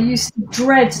Times, I used to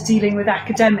dread dealing with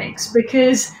academics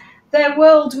because their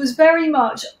world was very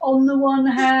much on the one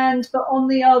hand, but on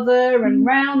the other, and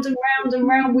round and round and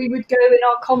round we would go in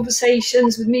our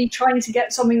conversations with me trying to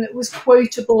get something that was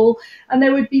quotable, and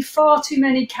there would be far too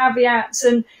many caveats.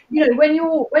 And you know, when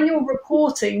you're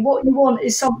reporting, what you want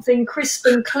is something crisp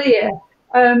and clear.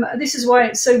 This is why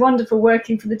it's so wonderful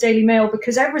working for the Daily Mail,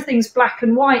 because everything's black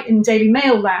and white in Daily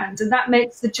Mail land, and that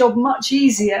makes the job much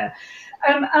easier.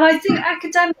 And I think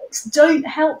academics don't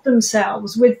help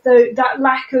themselves with that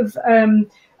lack of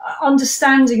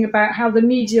understanding about how the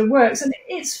media works. And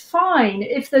it's fine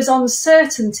if there's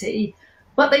uncertainty,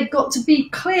 but they've got to be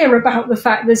clear about the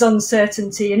fact there's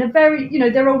uncertainty, and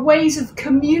there are ways of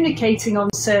communicating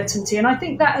uncertainty. And I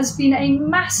think that has been a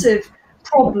massive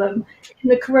problem in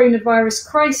the coronavirus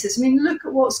crisis. I mean, look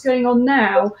at what's going on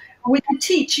now with the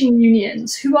teaching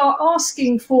unions, who are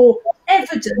asking for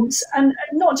evidence, and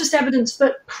not just evidence,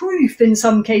 but proof in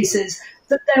some cases,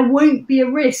 that there won't be a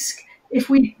risk if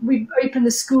we open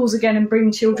the schools again and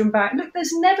bring children back. Look,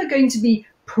 there's never going to be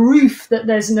proof that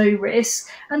there's no risk,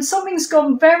 and something's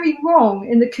gone very wrong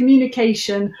in the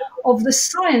communication of the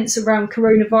science around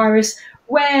coronavirus,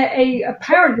 where a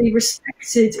apparently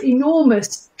respected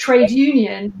enormous trade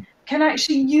union can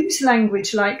actually use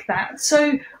language like that.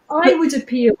 So I would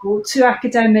appeal to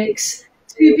academics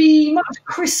to be much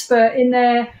crisper in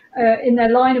their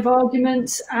line of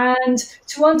arguments, and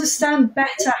to understand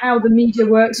better how the media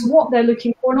works, what they're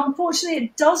looking for. And unfortunately,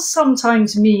 it does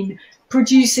sometimes mean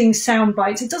producing sound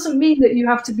bites. It doesn't mean that you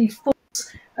have to be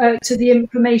false to the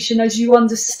information as you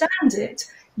understand it.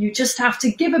 You just have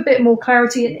to give a bit more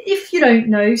clarity. And if you don't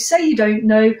know, say you don't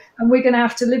know, and we're going to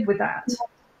have to live with that.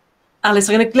 Alice,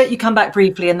 I'm going to let you come back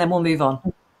briefly and then we'll move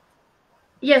on.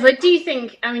 Yes, I do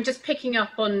think, I mean, just picking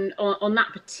up on that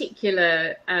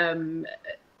particular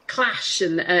clash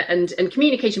and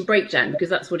communication breakdown, because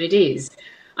that's what it is.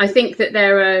 I think that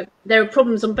there are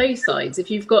problems on both sides. If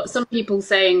you've got some people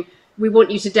saying, we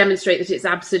want you to demonstrate that it's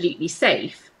absolutely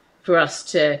safe for us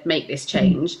to make this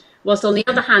change, whilst on the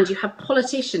other hand, you have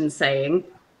politicians saying,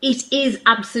 it is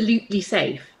absolutely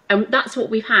safe. And that's what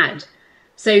we've had.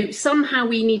 So somehow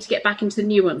we need to get back into the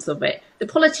nuance of it. The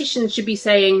politicians should be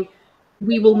saying,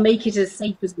 we will make it as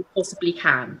safe as we possibly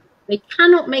can. They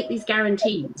cannot make these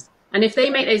guarantees. And if they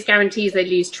make those guarantees, they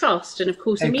lose trust. And of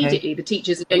course, immediately the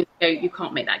teachers are going to go, you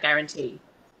can't make that guarantee.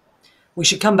 We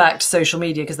should come back to social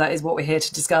media because that is what we're here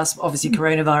to discuss. Obviously,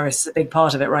 coronavirus is a big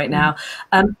part of it right now.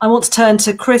 I want to turn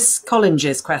to Chris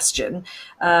Collins's question.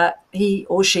 He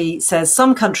or she says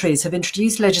some countries have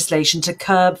introduced legislation to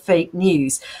curb fake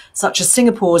news, such as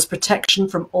Singapore's Protection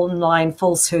from Online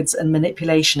Falsehoods and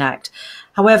Manipulation Act.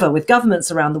 However, with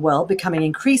governments around the world becoming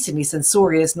increasingly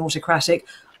censorious and autocratic,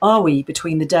 are we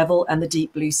between the devil and the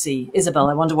deep blue sea? Isabel,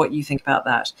 I wonder what you think about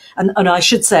that. And I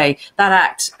should say that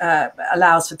act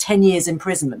allows for 10 years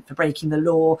imprisonment for breaking the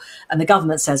law. And the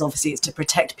government says, obviously, it's to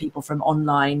protect people from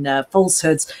online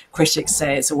falsehoods. Critics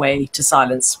say it's a way to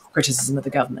silence criticism of the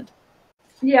government.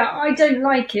 Yeah, I don't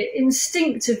like it.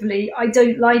 Instinctively, I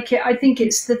don't like it. I think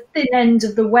it's the thin end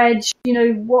of the wedge. You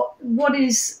know, what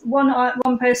is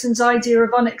one person's idea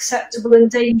of unacceptable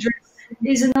and dangerous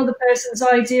is another person's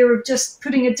idea of just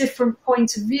putting a different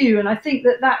point of view. And I think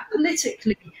that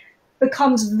politically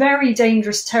becomes very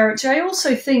dangerous territory. I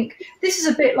also think this is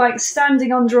a bit like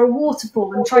standing under a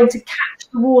waterfall and trying to catch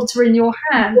the water in your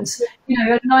hands,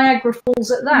 and Niagara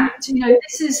Falls at that.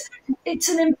 It's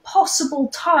an impossible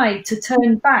tide to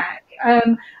turn back.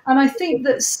 And I think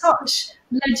that such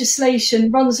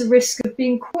legislation runs a risk of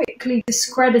being quickly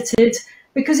discredited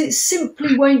because it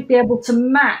simply won't be able to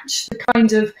match the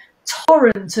kind of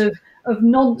torrent of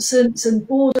nonsense and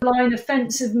borderline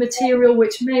offensive material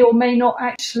which may or may not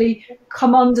actually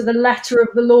come under the letter of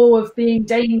the law of being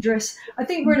dangerous. I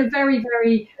think we're in a very,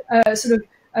 very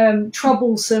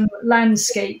troublesome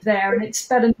landscape there, and it's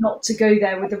better not to go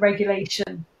there with the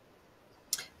regulation.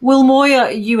 Will Moy,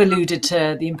 you alluded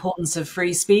to the importance of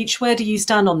free speech. Where do you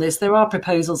stand on this? There are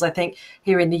proposals, I think,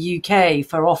 here in the UK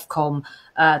for Ofcom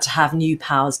to have new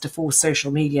powers to force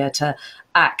social media to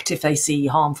act if they see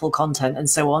harmful content and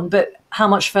so on. But how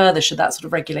much further should that sort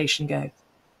of regulation go?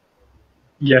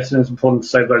 Yes, and it's important to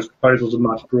say those proposals are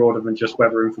much broader than just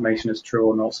whether information is true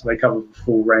or not. So they cover the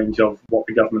full range of what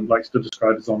the government likes to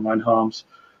describe as online harms.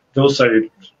 They also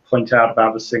point out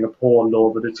about the Singapore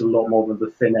law that it's a lot more than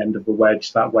the thin end of the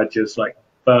wedge. That wedge is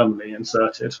firmly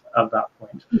inserted at that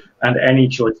point. And any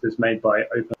choices made by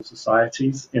open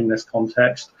societies in this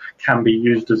context can be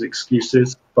used as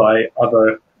excuses by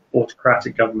other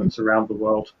autocratic governments around the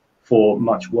world for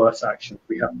much worse action.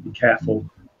 We have to be careful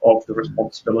of the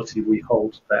responsibility we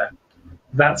hold there.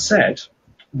 That said,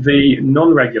 the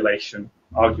non-regulation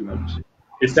argument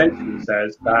essentially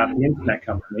says that the internet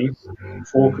companies,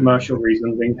 for commercial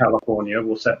reasons in California,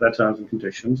 will set their terms and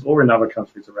conditions, or in other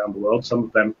countries around the world, some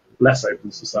of them less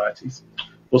open societies,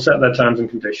 will set their terms and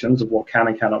conditions of what can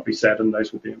and cannot be said, and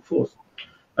those will be enforced.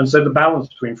 And so the balance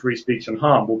between free speech and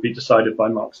harm will be decided by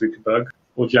Mark Zuckerberg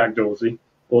or Jack Dorsey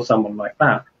or someone like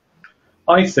that.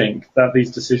 I think that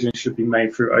these decisions should be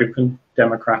made through open,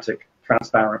 democratic,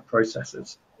 transparent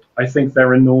processes. I think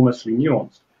they're enormously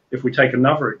nuanced. If we take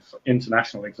another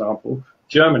international example,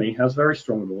 Germany has very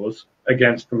strong laws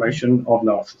against promotion of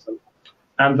Nazism.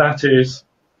 And that is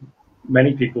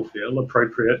many people feel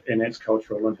appropriate in its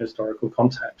cultural and historical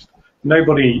context.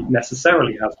 Nobody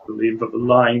necessarily has to believe that the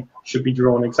line should be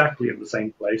drawn exactly in the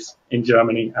same place in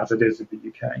Germany as it is in the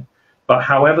UK. But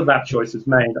however that choice is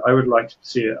made, I would like to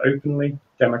see it openly,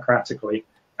 democratically,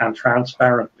 and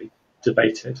transparently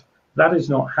debated. That is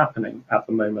not happening at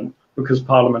the moment because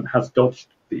Parliament has dodged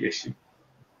the issue.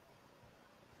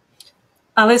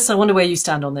 Alice, I wonder where you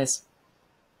stand on this.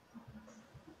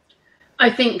 I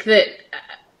think that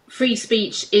free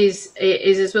speech is,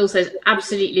 as Will says,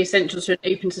 absolutely essential to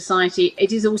an open society.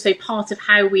 It is also part of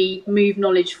how we move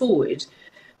knowledge forward.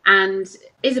 And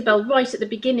Isabel, right at the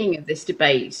beginning of this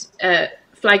debate,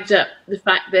 flagged up the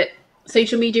fact that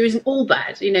social media isn't all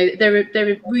bad. You know, there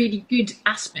are really good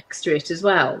aspects to it as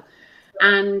well.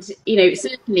 And, you know,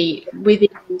 certainly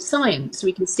within science,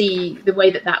 we can see the way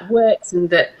that that works, and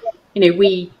that, you know,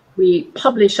 we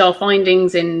publish our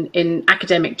findings in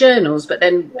academic journals, but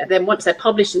then once they're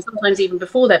published, and sometimes even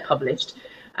before they're published,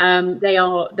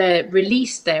 they're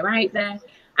released, they're out there.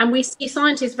 And we see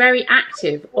scientists very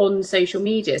active on social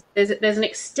media. There's an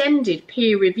extended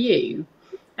peer review,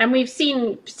 and we've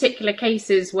seen particular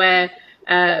cases where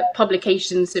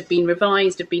publications have been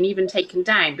revised, have been even taken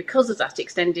down because of that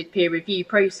extended peer review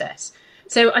process.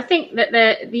 So I think that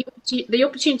the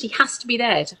opportunity has to be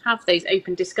there to have those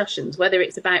open discussions, whether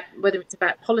it's about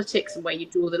politics and where you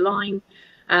draw the line,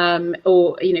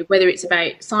 or, you know, whether it's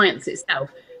about science itself.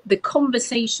 The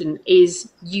conversation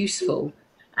is useful.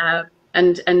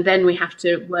 And then we have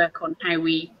to work on how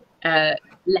we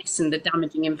lessen the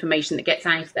damaging information that gets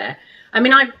out there. I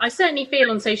mean, I certainly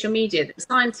feel on social media that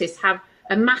scientists have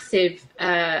a massive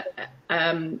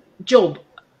job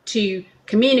to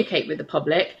communicate with the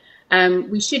public.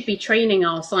 We should be training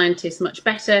our scientists much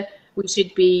better. We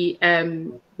should be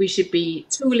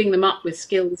tooling them up with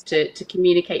skills to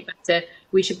communicate better.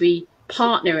 We should be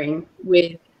partnering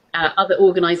with other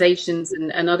organisations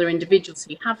and other individuals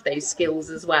who have those skills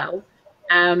as well.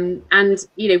 And,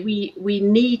 you know, we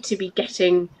need to be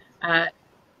getting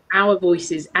our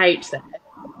voices out there.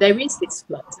 There is this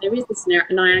flux, there is this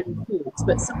Niagara Falls,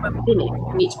 but somewhere within it,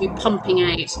 we need to be pumping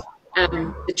out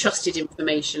the trusted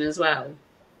information as well.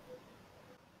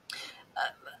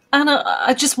 Anna,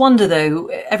 I just wonder, though,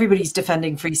 everybody's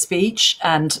defending free speech,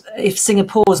 and if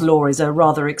Singapore's law is a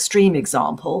rather extreme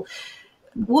example,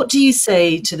 what do you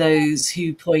say to those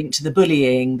who point to the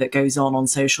bullying that goes on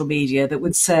social media, that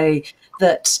would say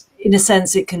that, in a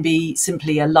sense, it can be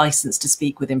simply a license to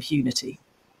speak with impunity?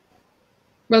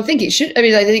 Well, I think it should. I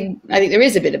mean, I think there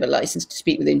is a bit of a license to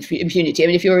speak with impunity. I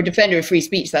mean, if you're a defender of free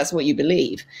speech, that's what you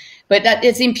believe. But that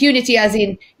it's impunity as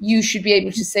in you should be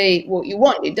able to say what you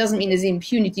want. It doesn't mean there's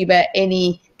impunity about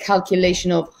any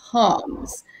calculation of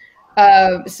harms.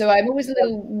 So I'm always a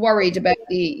little worried about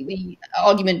the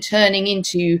argument turning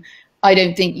into, I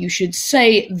don't think you should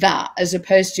say that, as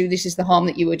opposed to this is the harm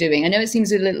that you were doing. I know it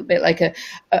seems a little bit like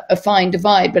a fine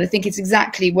divide, but I think it's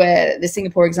exactly where the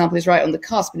Singapore example is right on the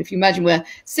cusp. And if you imagine where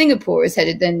Singapore is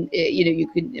headed, then you know, you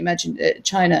can imagine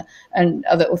China and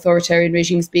other authoritarian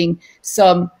regimes being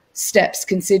some steps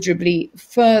considerably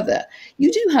further.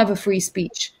 You do have a free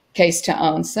speech case to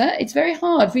answer. It's very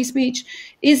hard. Free speech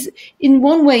is in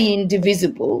one way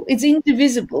indivisible. It's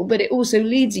indivisible, but it also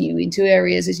leads you into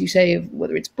areas, as you say, of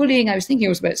whether it's bullying. I was thinking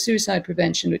also about suicide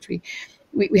prevention, which we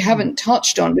haven't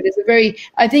touched on, but it's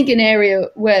I think an area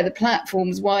where the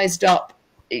platforms wised up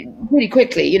really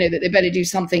quickly, you know, that they better do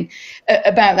something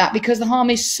about that, because the harm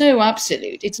is so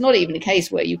absolute. It's not even a case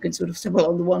where you can sort of say, well,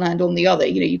 on the one hand, on the other,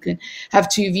 you know, you can have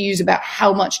two views about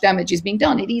how much damage is being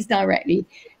done. It is directly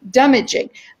damaging.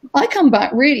 I come back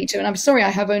really to, and I'm sorry, I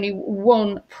have only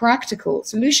one practical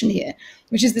solution here,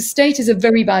 which is the state is a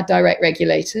very bad direct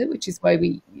regulator, which is why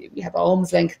we have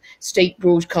arm's length state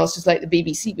broadcasters like the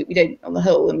BBC, but we don't, on the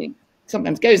whole, I mean,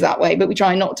 sometimes goes that way, but we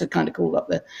try not to kind of call up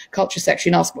the culture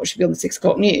section and ask what should be on the 6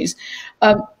 o'clock news.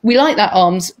 We like that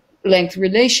arm's length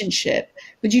relationship,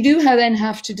 but you do then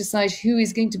have to decide who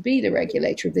is going to be the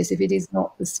regulator of this if it is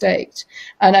not the state.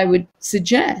 And I would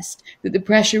suggest that the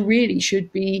pressure really should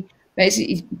be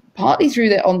basically partly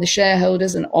through on the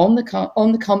shareholders and on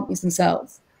the companies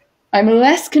themselves. I'm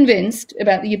less convinced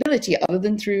about the ability, other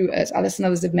than through, as Alice and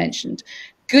others have mentioned,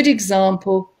 good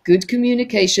example, good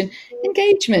communication,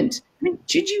 engagement. I mean,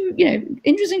 should you know,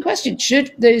 interesting question.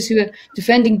 Should those who are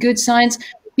defending good science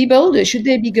be bolder? Should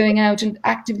they be going out and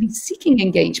actively seeking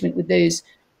engagement with those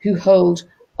who hold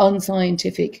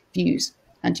unscientific views,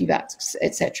 anti-vax,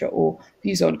 etc., or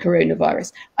views on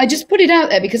coronavirus? I just put it out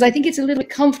there because I think it's a little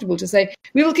bit comfortable to say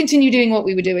we will continue doing what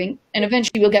we were doing and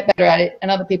eventually we'll get better at it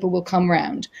and other people will come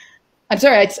round. I'm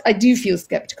sorry, I do feel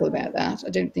skeptical about that. I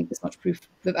don't think there's much proof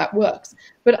that that works.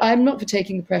 But I'm not for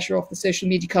taking the pressure off the social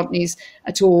media companies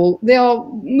at all. They are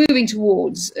moving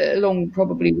towards, along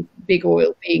probably with big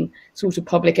oil being sort of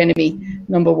public enemy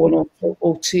number one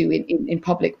or two in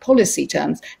public policy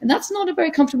terms. And that's not a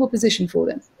very comfortable position for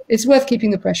them. It's worth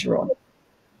keeping the pressure on.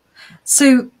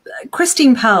 So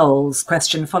Christine Powell's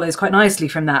question follows quite nicely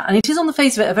from that. And it is on the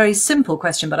face of it a very simple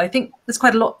question, but I think there's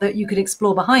quite a lot that you could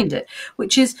explore behind it,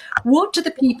 which is, what do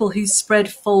the people who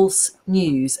spread false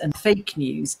news and fake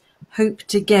news hope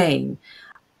to gain?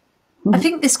 I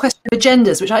think this question of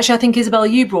agendas, which actually I think, Isabel,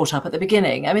 you brought up at the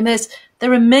beginning. I mean,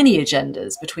 there are many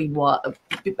agendas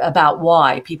about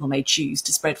why people may choose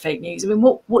to spread fake news. I mean,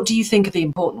 what do you think are the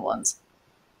important ones?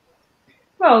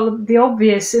 Well, the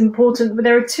obvious important, but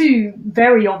there are two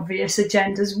very obvious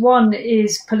agendas. One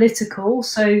is political,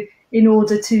 so in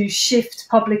order to shift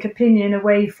public opinion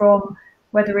away from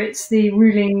whether it's the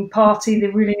ruling party,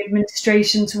 the ruling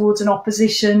administration, towards an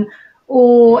opposition,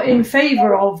 or in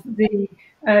favour of the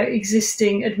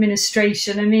existing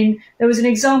administration. I mean, there was an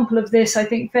example of this, I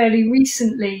think, fairly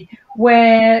recently,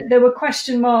 where there were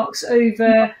question marks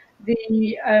over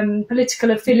the political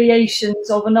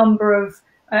affiliations of a number of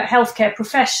healthcare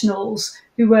professionals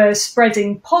who were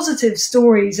spreading positive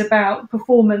stories about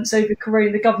performance over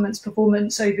the government's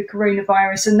performance over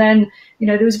coronavirus. And then,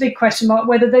 there was a big question mark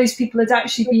whether those people had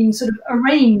actually been sort of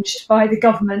arranged by the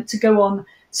government to go on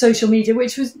social media,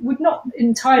 which would not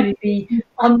entirely be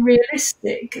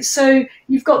unrealistic. So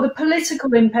you've got the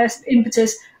political impetus,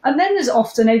 and then there's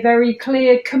often a very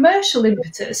clear commercial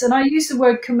impetus. And I use the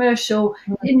word commercial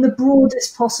in the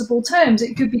broadest possible terms.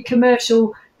 It could be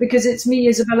commercial because it's me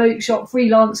as a Oakshop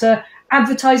freelancer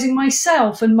advertising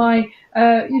myself and my,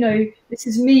 this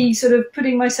is me sort of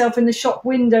putting myself in the shop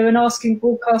window and asking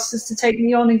broadcasters to take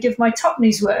me on and give my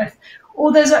tuppence worth.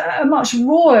 Or there's a much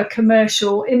rawer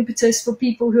commercial impetus for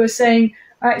people who are saying,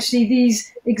 actually,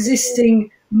 these existing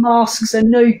masks are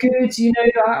no good,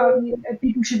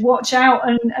 people should watch out.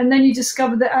 And then you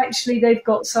discover that actually they've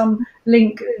got some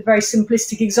link, a very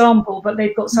simplistic example, but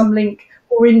they've got some link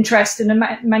or interest in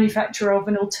a manufacturer of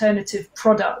an alternative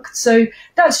product. So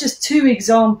that's just two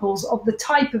examples of the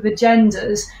type of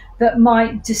agendas that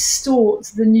might distort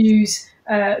the news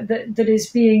that is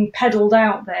being peddled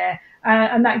out there.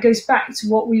 And that goes back to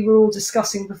what we were all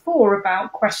discussing before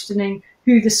about questioning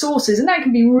who the source is. And that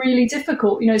can be really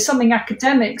difficult. Something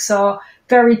academics are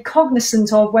very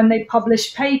cognizant of when they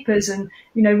publish papers. And,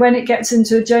 when it gets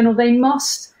into a journal, they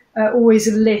must always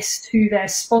list who their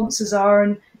sponsors are.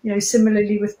 And,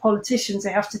 similarly with politicians,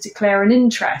 they have to declare an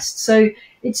interest. So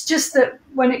it's just that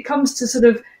when it comes to sort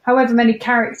of however many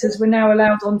characters we're now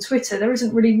allowed on Twitter, there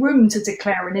isn't really room to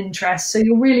declare an interest. So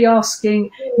you're really asking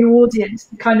your audience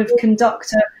to kind of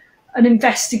conduct an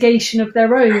investigation of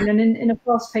their own. And in a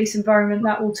fast-paced environment,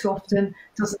 that all too often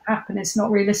doesn't happen. It's not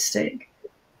realistic.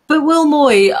 But Will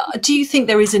Moy, do you think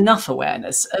there is enough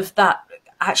awareness of that?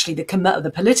 Actually,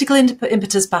 the political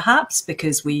impetus, perhaps,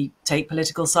 because we take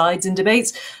political sides in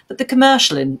debates, but the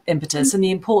commercial impetus and the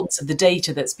importance of the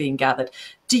data that's being gathered.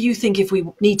 Do you think if we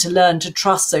need to learn to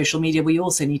trust social media, we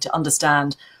also need to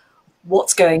understand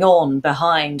what's going on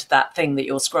behind that thing that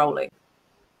you're scrolling?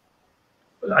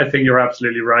 I think you're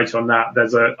absolutely right on that.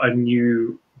 There's a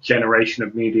new generation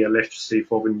of media literacy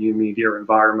for the new media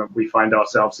environment we find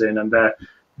ourselves in, and they're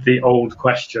the old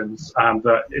questions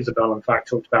that Isabel, in fact,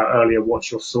 talked about earlier. What's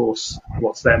your source?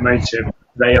 What's their motive?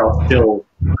 They are still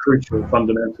crucial,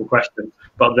 fundamental questions,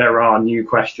 but there are new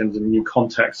questions and new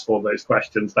contexts for those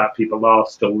questions that people are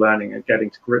still learning and getting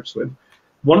to grips with.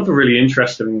 One of the really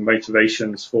interesting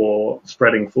motivations for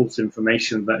spreading false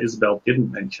information that Isabel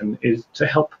didn't mention is to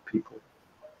help people.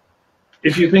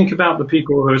 If you think about the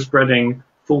people who are spreading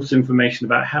false information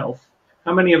about health,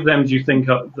 how many of them do you think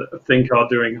are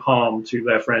doing harm to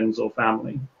their friends or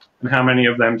family? And how many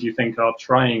of them do you think are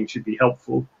trying to be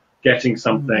helpful, getting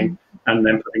something and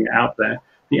then putting it out there?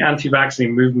 The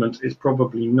anti-vaccine movement is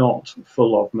probably not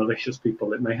full of malicious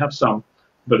people. It may have some,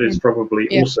 but it's probably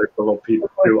also full of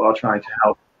people who are trying to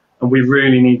help. And we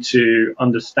really need to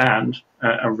understand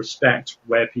and respect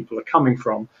where people are coming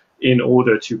from in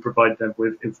order to provide them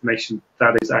with information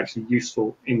that is actually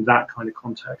useful in that kind of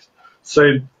context.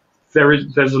 So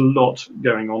there's a lot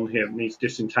going on here that needs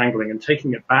disentangling, and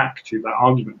taking it back to that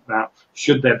argument about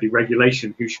should there be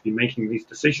regulation, who should be making these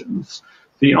decisions?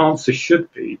 The answer should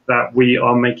be that we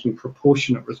are making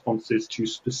proportionate responses to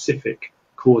specific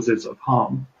causes of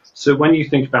harm. So when you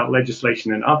think about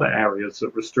legislation in other areas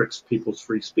that restricts people's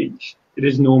free speech, it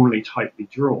is normally tightly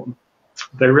drawn.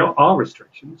 There are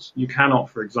restrictions. You cannot,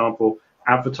 for example,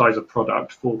 advertise a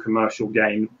product for commercial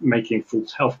gain, making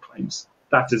false health claims.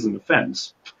 that is an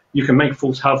offence. You can make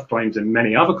false health claims in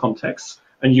many other contexts,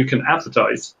 and you can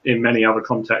advertise in many other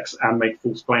contexts and make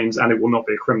false claims, and it will not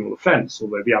be a criminal offence,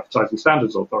 although the Advertising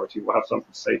Standards Authority will have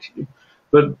something to say to you.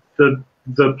 But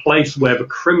the place where the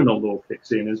criminal law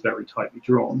kicks in is very tightly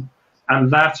drawn. And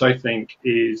that, I think,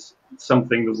 is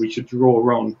something that we should draw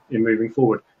on in moving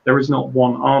forward. There is not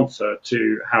one answer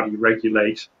to how do you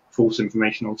regulate false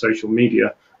information on social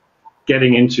media.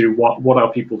 Getting into what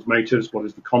are people's motives, what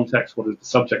is the context, what is the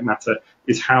subject matter,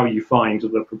 is how you find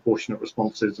the proportionate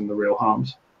responses and the real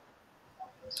harms.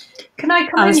 Can I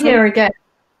come in here again?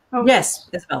 Oh. Yes,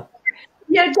 Isabel.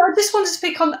 Yeah, I just wanted to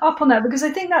pick up on that, because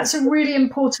I think that's a really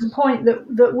important point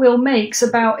that Will makes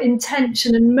about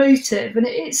intention and motive. And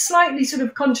it slightly sort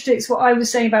of contradicts what I was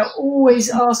saying about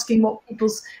always asking what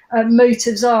people's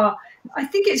motives are. I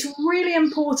think it's really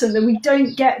important that we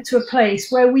don't get to a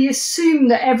place where we assume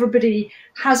that everybody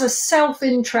has a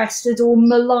self-interested or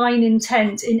malign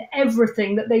intent in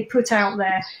everything that they put out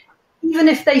there, even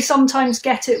if they sometimes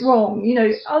get it wrong. You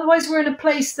know, otherwise we're in a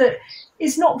place that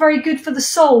is not very good for the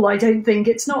soul, I don't think.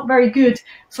 It's not very good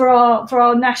for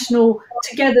our national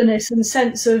togetherness and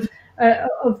sense of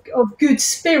good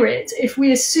spirit if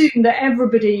we assume that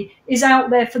everybody is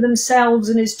out there for themselves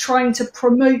and is trying to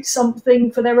promote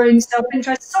something for their own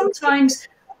self-interest. Sometimes,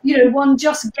 you know, one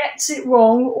just gets it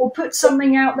wrong or puts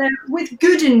something out there with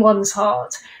good in one's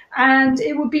heart. And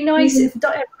it would be nice if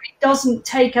everybody doesn't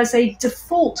take as a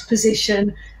default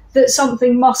position that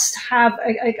something must have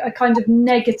a kind of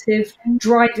negative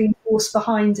driving force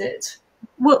behind it.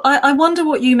 Well, I wonder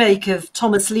what you make of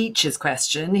Thomas Leach's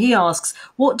question. He asks,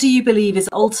 what do you believe is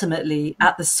ultimately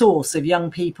at the source of young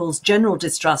people's general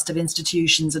distrust of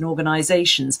institutions and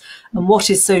organisations, and what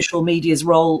is social media's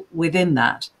role within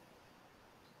that?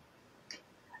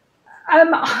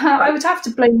 I would have to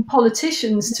blame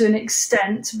politicians to an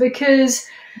extent, because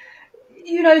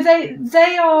you know,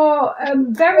 they are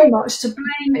very much to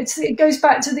blame. It goes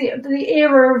back to the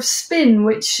era of spin,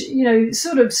 which, you know,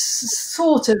 sort of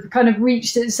kind of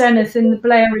reached its zenith in the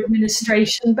Blair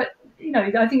administration. But, you know,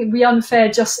 I think it'd be unfair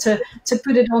just to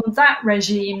put it on that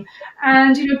regime.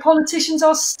 And, you know, politicians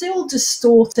are still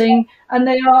distorting, and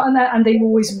they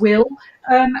always will.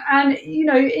 And, you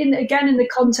know, in the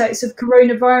context of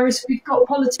coronavirus, we've got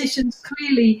politicians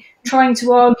clearly trying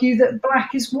to argue that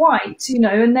black is white, you know,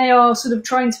 and they are sort of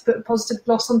trying to put a positive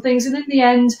gloss on things. And in the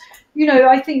end, you know,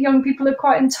 I think young people are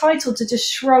quite entitled to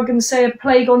just shrug and say a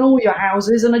plague on all your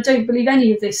houses. And I don't believe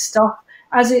any of this stuff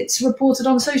as it's reported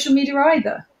on social media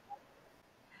either.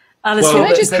 Alice, can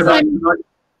I just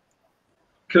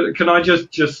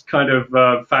kind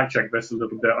of fact check this a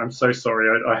little bit? I'm so sorry,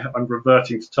 I'm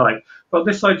reverting to type. But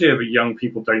this idea that young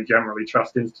people don't generally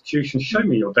trust institutions, show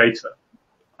me your data.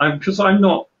 Because I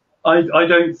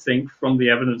don't think from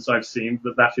the evidence I've seen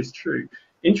that is true.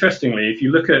 Interestingly, if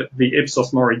you look at the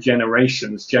Ipsos Mori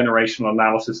generational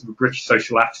analysis of the British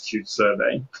Social Attitude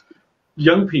Survey,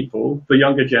 young people, the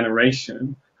younger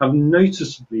generation, have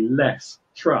noticeably less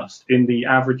trust in the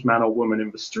average man or woman in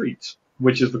the street,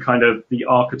 which is the kind of the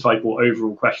archetypal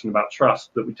overall question about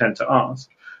trust that we tend to ask,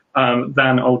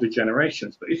 than older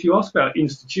generations. But if you ask about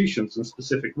institutions and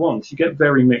specific ones, you get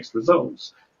very mixed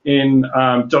results. In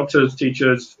doctors,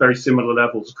 teachers, very similar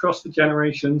levels across the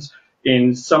generations.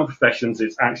 In some professions,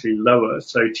 it's actually lower.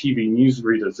 So TV news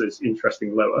readers is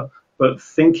interesting lower. But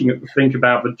think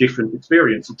about the different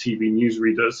experience of TV news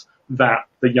readers that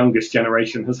the youngest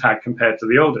generation has had compared to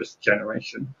the oldest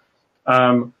generation.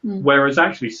 Whereas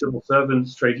actually civil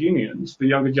servants, trade unions, the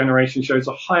younger generation shows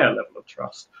a higher level of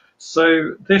trust.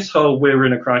 So this whole we're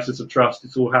in a crisis of trust,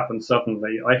 it's all happened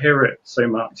suddenly, I hear it so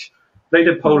much. They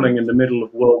did polling in the middle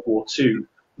of World War II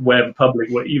where the public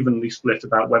were evenly split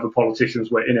about whether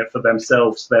politicians were in it for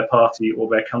themselves, their party, or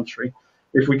their country.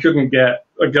 If we couldn't get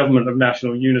a government of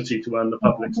national unity to earn the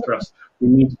public's trust, we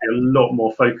need to be a lot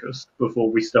more focused before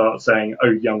we start saying,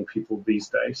 oh, young people these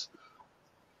days.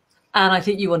 And I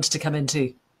think you wanted to come in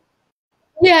too.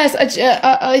 Yes,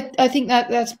 I think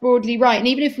that's broadly right. And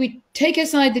even if we take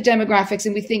aside the demographics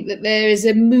and we think that there is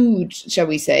a mood, shall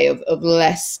we say, of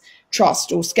less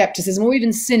trust or skepticism or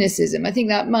even cynicism, I think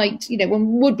that might, you know,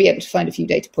 one would be able to find a few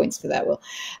data points for that. Well,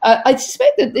 I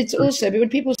suspect that it's also, but when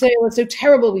people say, oh, it's so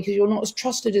terrible because you're not as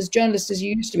trusted as journalists as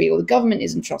you used to be, or the government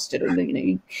isn't trusted, or, you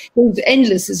know, it's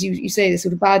endless, as you say, the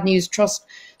sort of bad news trust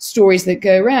stories that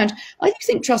go around. I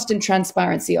think trust and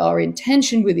transparency are in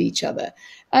tension with each other.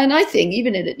 And I think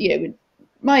even in, you know,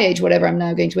 my age, whatever I'm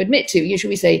now going to admit to, should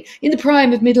we say, in the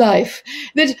prime of midlife,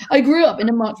 that I grew up in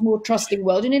a much more trusting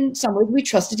world. And in some ways, we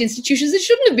trusted institutions that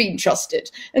shouldn't have been trusted.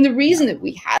 And the reason that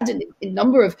we had in a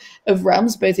number of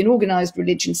realms, both in organized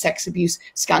religion, sex abuse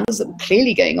scandals that were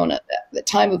clearly going on at the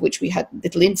time of which we had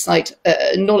little insight,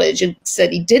 knowledge, and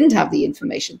certainly didn't have the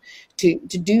information to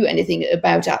do anything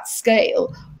about at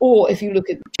scale. Or if you look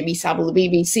at Jimmy Savile, the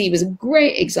BBC was a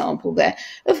great example there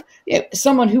of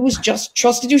someone who was just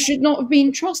trusted who should not have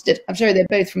been trusted. I'm sorry, they're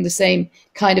both from the same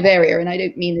kind of area, and I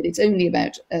don't mean that it's only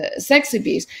about sex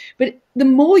abuse, but the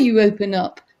more you open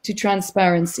up to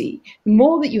transparency, the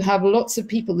more that you have lots of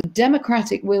people, the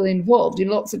democratic will involved in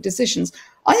lots of decisions,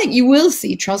 I think you will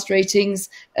see trust ratings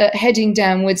heading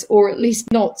downwards, or at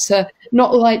least not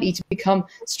likely to become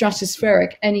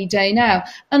stratospheric any day now.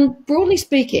 And broadly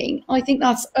speaking, I think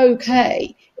that's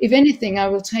okay. If anything, I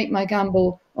will take my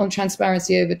gamble on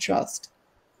transparency over trust.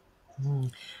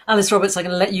 Alice Roberts, I'm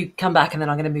going to let you come back and then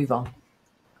I'm going to move on.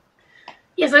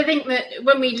 Yes, I think that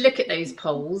when we look at those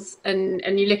polls and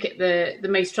you look at the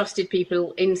most trusted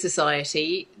people in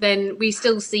society, then we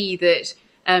still see that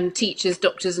teachers,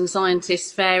 doctors and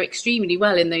scientists fare extremely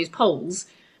well in those polls.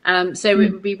 So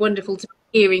it would be wonderful to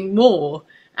be hearing more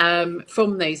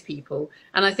from those people.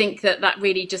 And I think that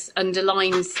really just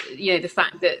underlines, the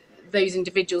fact that those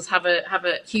individuals have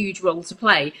a huge role to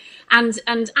play. And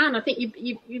Anne, I think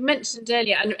you mentioned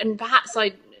earlier, and perhaps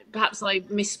I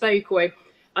misspoke, or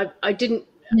I didn't.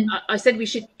 I said we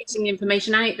should be getting the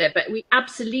information out there, but we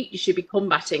absolutely should be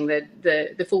combating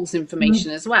the false information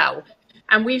as well.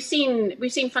 And we've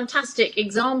seen fantastic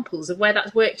examples of where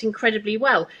that's worked incredibly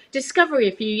well. Discovery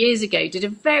a few years ago did a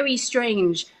very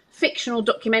strange fictional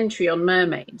documentary on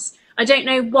mermaids. I don't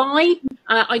know why.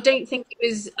 I don't think it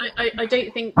was. I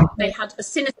don't think they had a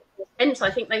sinister intent. I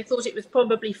think they thought it was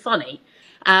probably funny,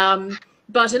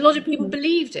 but a lot of people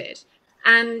believed it.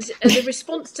 And the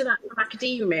response to that from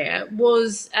academia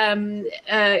was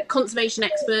conservation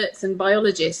experts and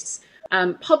biologists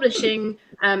publishing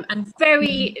and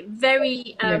very,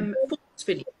 very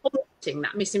forcefully combating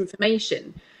that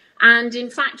misinformation. And in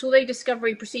fact, although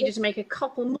Discovery proceeded to make a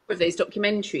couple more of those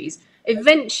documentaries,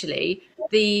 eventually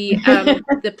the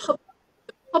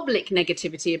public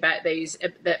negativity about those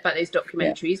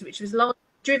documentaries, which was largely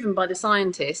driven by the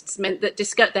scientists, meant that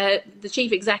the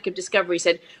chief exec of Discovery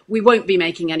said, we won't be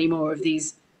making any more of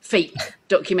these fake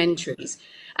documentaries.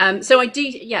 So I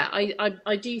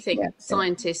do think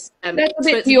scientists. That's a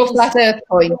bit to your flat Earth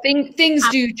point. Things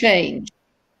do change.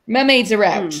 Mermaids are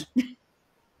out.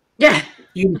 Yeah.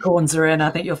 Unicorns are in, I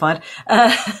think you'll find.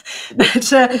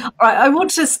 But I want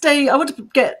to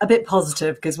get a bit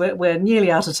positive because we're nearly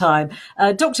out of time.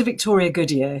 Dr. Victoria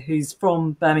Goodyear, who's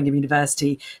from Birmingham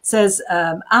University, says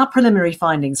our preliminary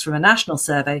findings from a national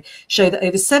survey show that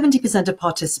over 70% of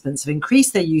participants have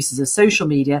increased their uses of social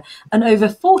media, and over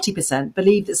 40%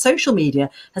 believe that social media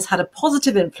has had a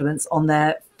positive influence on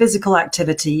their physical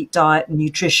activity, diet, and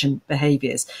nutrition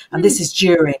behaviours. And this is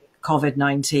during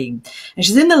COVID-19. And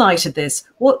she's in the light of this,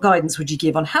 what guidance would you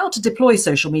give on how to deploy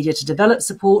social media to develop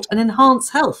support and enhance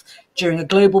health during a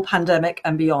global pandemic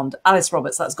and beyond? Alice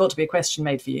Roberts, that's got to be a question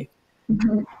made for you.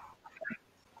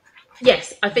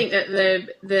 Yes, I think that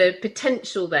the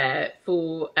potential there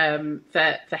for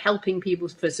helping people,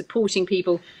 for supporting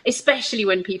people, especially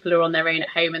when people are on their own at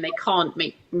home and they can't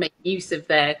make use of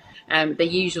their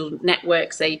usual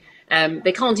networks.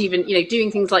 They can't even,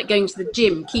 doing things like going to the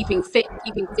gym, keeping fit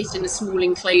in a small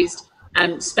enclosed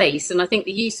space. And I think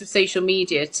the use of social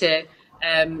media to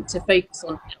focus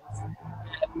on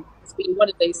health has been one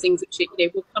of those things which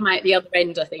will come out the other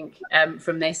end, I think,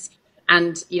 from this,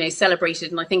 and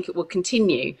celebrated. And I think it will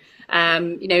continue.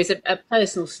 As a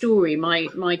personal story,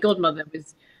 my godmother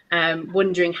was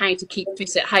wondering how to keep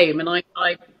fit at home, and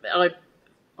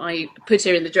I put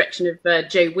her in the direction of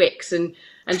Joe Wicks, and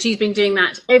she's been doing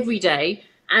that every day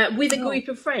with a group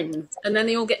of friends, and then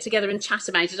they all get together and chat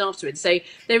about it afterwards. So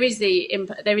there is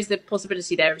the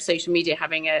possibility there of social media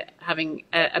having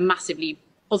a massively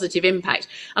positive impact.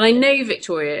 And I know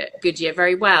Victoria Goodyear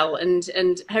very well,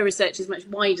 and her research is much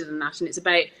wider than that, and it's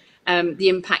about the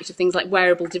impact of things like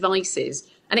wearable devices.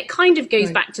 And it kind of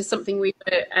goes back to something we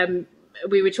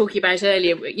were talking about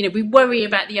earlier. We worry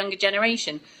about the younger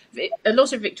generation. A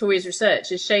lot of Victoria's research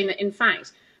has shown that, in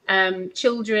fact,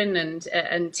 children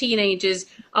and teenagers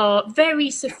are very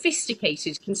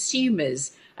sophisticated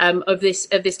consumers of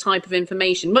this type of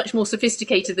information, much more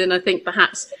sophisticated than I think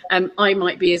perhaps I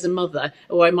might be as a mother,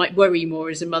 or I might worry more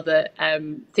as a mother,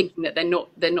 thinking that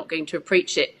they're not going to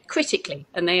approach it critically,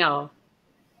 and they are.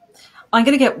 I'm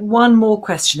going to get one more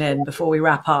question in before we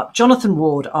wrap up. Jonathan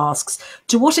Ward asks,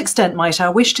 to what extent might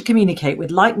our wish to communicate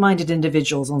with like-minded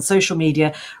individuals on social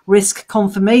media risk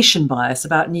confirmation bias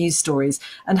about news stories?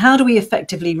 And how do we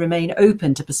effectively remain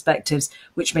open to perspectives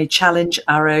which may challenge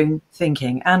our own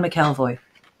thinking? Anne McElvoy.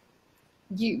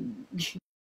 You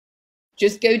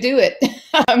just go do it.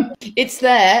 It's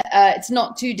there. It's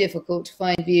not too difficult to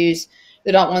find views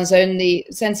that aren't one's own. The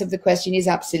sense of the question is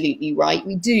absolutely right.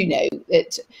 We do know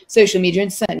that social media,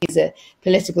 and certainly as a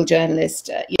political journalist,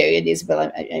 and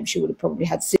Isabel, I'm sure would have probably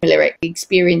had similar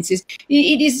experiences.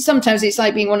 It is sometimes it's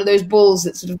like being one of those balls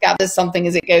that sort of gathers something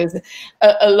as it goes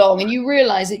along, and you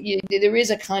realise that there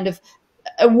is a kind of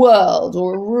a world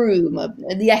or a room,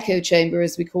 the echo chamber,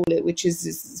 as we call it, which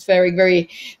is very, very,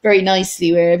 very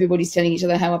nicely where everybody's telling each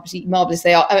other how absolutely marvellous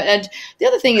they are. And the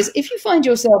other thing is, if you find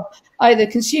yourself either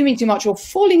consuming too much or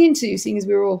falling into, seeing as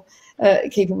we're all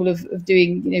capable of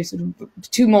doing, sort of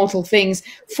two mortal things,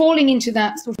 falling into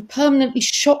that sort of permanently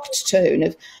shocked tone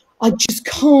of, I just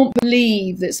can't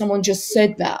believe that someone just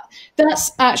said that.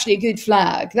 That's actually a good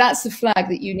flag. That's the flag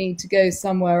that you need to go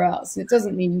somewhere else. And it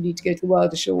doesn't mean you need to go to the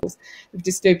wilder shores of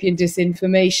dystopian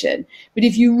disinformation. But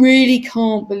if you really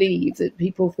can't believe that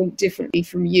people think differently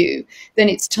from you, then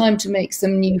it's time to make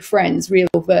some new friends, real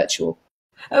or virtual.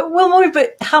 Well, Maureen,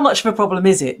 but how much of a problem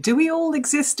is it? Do we all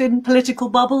exist in political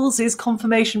bubbles? Is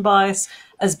confirmation bias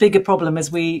as big a problem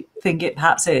as we think it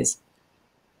perhaps is?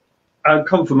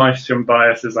 Confirmation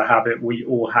bias is a habit we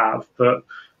all have, but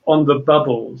on the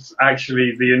bubbles,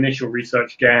 actually, the initial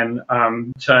research again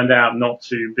turned out not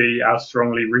to be as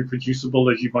strongly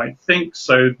reproducible as you might think.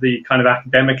 So the kind of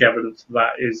academic evidence for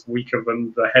that is weaker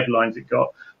than the headlines it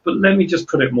got. But let me just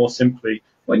put it more simply.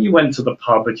 When you went to the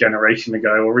pub a generation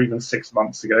ago, or even 6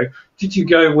 months ago, did you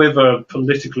go with a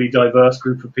politically diverse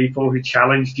group of people who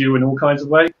challenged you in all kinds of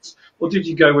ways? Or did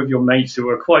you go with your mates who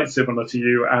are quite similar to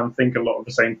you and think a lot of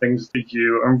the same things as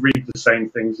you and read the same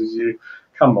things as you?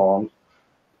 Come on.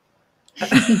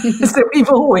 So we've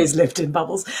always lived in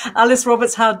bubbles. Alice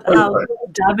Roberts, how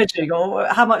damaging or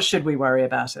how much should we worry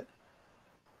about it?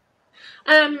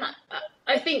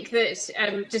 I think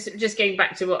that just going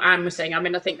back to what Anne was saying, I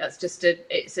mean, I think that's just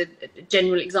it's a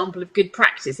general example of good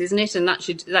practice, isn't it? And that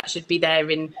should be there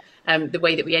in the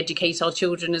way that we educate our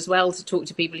children as well, to talk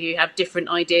to people who have different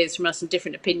ideas from us and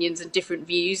different opinions and different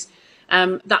views.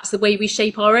 That's the way we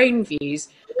shape our own views.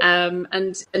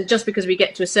 And just because we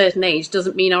get to a certain age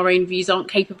doesn't mean our own views aren't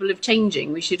capable of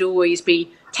changing. We should always be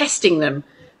testing them.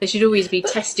 They should always be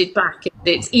tested back.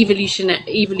 It's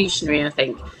evolutionary, I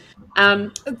think.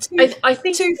 I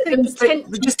think two things,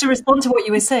 just to respond to what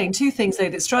you were saying, two things though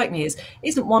that strike me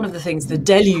isn't one of the things the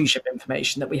deluge of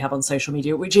information that we have on social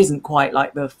media, which isn't quite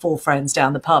like the 4 friends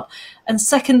down the pub, and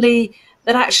secondly,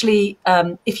 that actually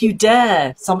if you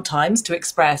dare sometimes to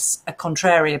express a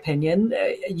contrary opinion,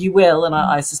 you will, and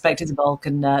I suspect Isabel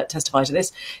can testify to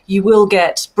this, you will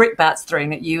get brickbats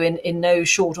thrown at you in no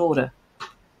short order.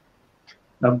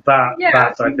 Now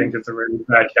that I think is a really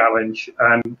fair challenge,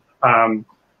 and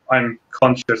I'm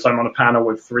conscious I'm on a panel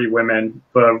with 3 women.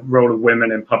 The role of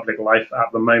women in public life at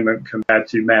the moment compared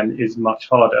to men is much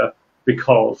harder,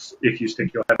 because if you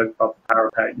stick your head above the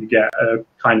parapet, you get a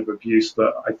kind of abuse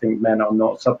that I think men are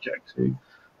not subject to.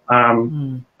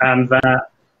 And that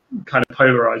kind of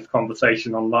polarized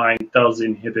conversation online does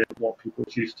inhibit what people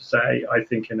choose to say, I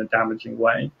think, in a damaging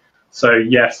way. So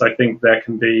yes, I think there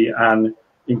can be an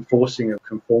enforcing of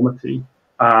conformity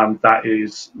that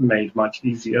is made much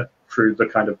easier through the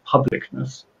kind of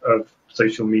publicness of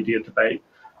social media debate.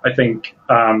 I think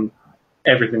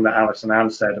everything that Alice and Anne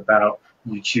said about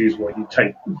you choose what you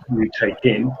take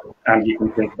in, and you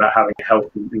can think about having a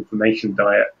healthy information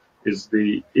diet is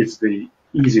the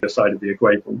easier side of the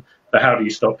equation. But how do you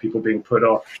stop people being put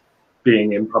off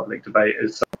being in public debate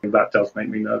is something that does make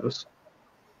me nervous.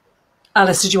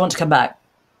 Alice, did you want to come back?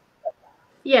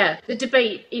 Yeah, the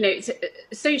debate,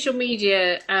 social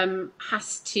media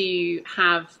has to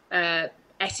have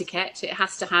etiquette. It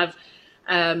has to have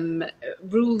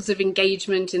rules of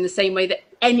engagement in the same way that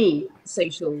any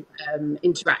social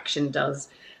interaction does.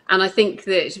 And I think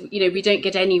that, we don't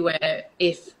get anywhere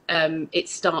if it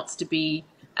starts to be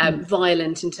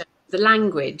violent in terms of the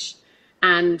language.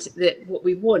 And that what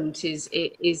we want is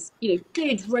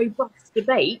good, robust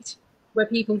debate where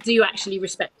people do actually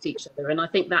respect each other. And I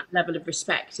think that level of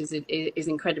respect is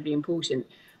incredibly important.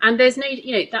 And there's no,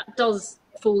 that does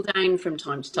fall down from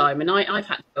time to time. And I've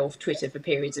had to go off Twitter for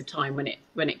periods of time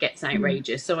when it gets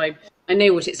outrageous. So I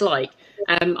know what it's like.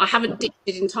 I haven't ditched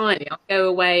it entirely. I'll go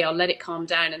away, I'll let it calm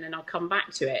down, and then I'll come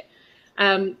back to it.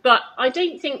 But I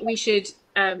don't think we should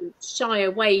shy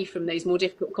away from those more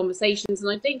difficult conversations,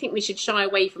 and I don't think we should shy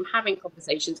away from having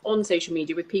conversations on social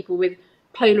media with people with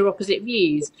polar opposite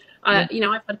views. I've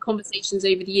had conversations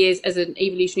over the years as an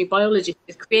evolutionary biologist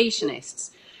with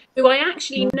creationists who I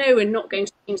actually know are not going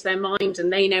to change their mind,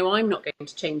 and they know I'm not going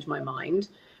to change my mind.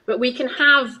 But we can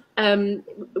have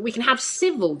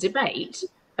civil debate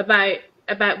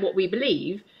about what we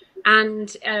believe,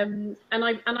 and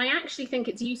I actually think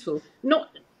it's useful, not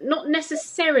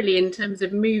necessarily in terms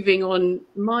of moving on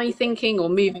my thinking or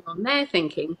moving on their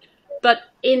thinking, but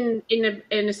in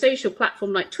a social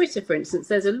platform like Twitter, for instance,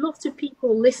 there's a lot of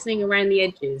people listening around the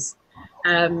edges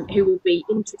who will be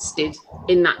interested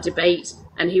in that debate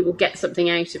and who will get something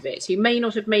out of it, who may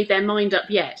not have made their mind up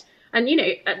yet. And,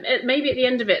 maybe at the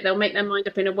end of it, they'll make their mind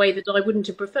up in a way that I wouldn't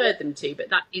have preferred them to. But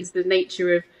that is the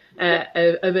nature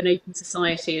of an open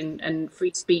society and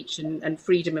free speech and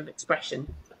freedom of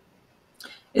expression.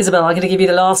 Isabel, I'm going to give you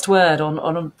the last word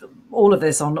on all of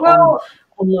this, on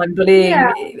online bullying.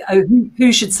 Yeah.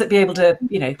 Who should be able to,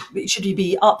 should you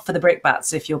be up for the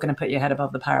brickbats if you're going to put your head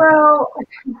above the parapet? Well,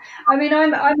 I mean,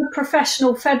 I'm a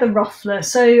professional feather ruffler,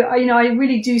 so I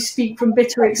really do speak from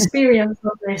bitter experience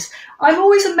on this. I'm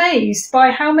always amazed by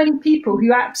how many people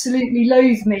who absolutely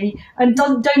loathe me and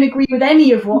don't agree with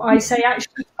any of what I say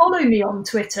actually follow me on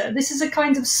Twitter. This is a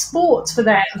kind of sport for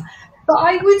them. But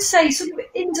I would say, sort of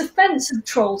in defence of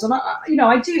trolls, and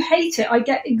I do hate it. I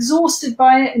get exhausted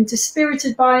by it and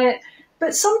dispirited by it.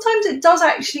 But sometimes it does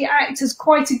actually act as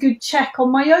quite a good check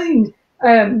on my own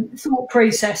thought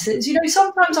processes.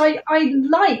 Sometimes I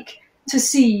like to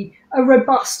see a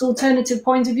robust alternative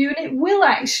point of view, and it will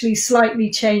actually slightly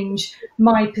change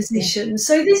my position.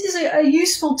 So this is a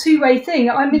useful two-way thing.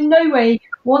 I'm in no way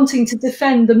wanting to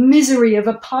defend the misery of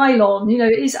a pylon.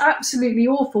 It is absolutely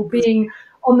awful being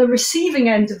on the receiving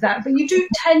end of that, but you do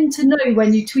tend to know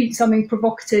when you tweet something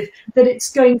provocative that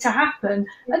it's going to happen,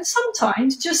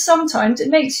 and just sometimes it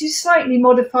makes you slightly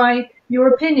modify your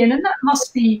opinion, and that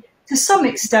must be to some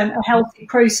extent a healthy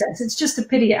process. It's just a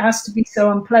pity it has to be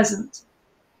so unpleasant.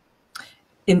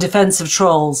 In defence of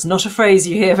trolls, not a phrase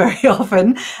you hear very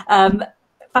often.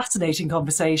 Fascinating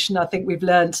conversation. I think we've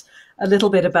learned a little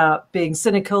bit about being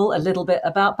cynical, a little bit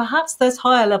about perhaps those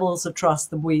higher levels of trust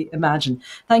than we imagine.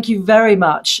 Thank you very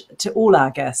much to all our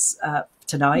guests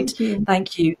tonight.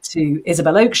 Thank you to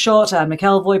Isabel Oakeshott, Anne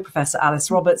McElvoy, Professor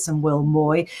Alice Roberts and Will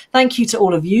Moy. Thank you to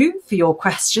all of you for your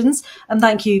questions, and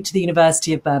thank you to the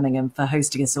University of Birmingham for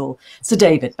hosting us all. So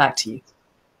David, back to you.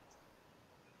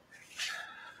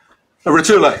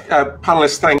 Ratula,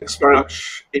 panellists, thanks very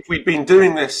much. If we'd been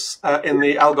doing this in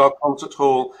the Algar Concert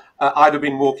Hall, I'd have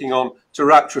been walking on to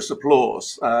rapturous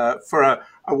applause for a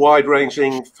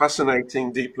wide-ranging,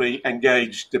 fascinating, deeply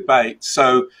engaged debate.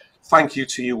 So thank you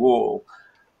to you all.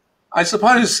 I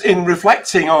suppose in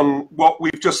reflecting on what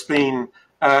we've just been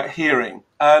hearing,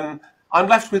 I'm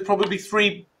left with probably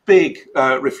three big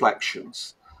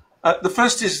reflections. The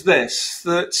first is this,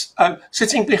 that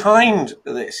sitting behind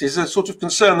this is a sort of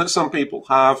concern that some people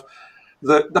have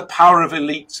that the power of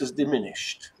elites has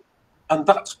diminished. And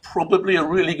that's probably a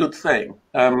really good thing.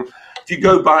 If you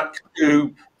go back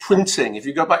to printing, if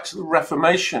you go back to the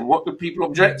Reformation, what were people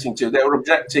objecting to? They were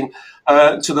objecting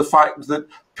to the fact that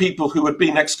people who had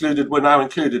been excluded were now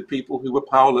included, people who were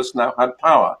powerless now had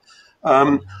power.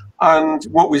 And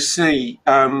what we see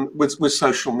with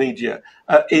social media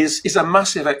is a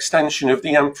massive extension of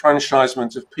the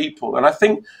enfranchisement of people. And I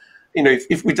think,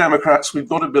 if we're Democrats, we've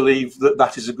got to believe that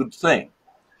that is a good thing.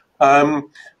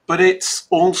 But it's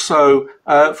also,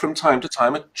 from time to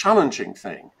time, a challenging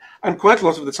thing. And quite a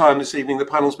lot of the time this evening, the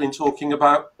panel's been talking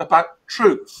about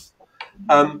truth.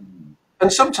 And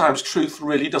sometimes truth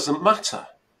really doesn't matter.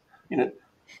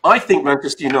 I think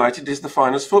Manchester United is the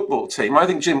finest football team. I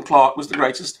think Jim Clark was the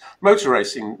greatest motor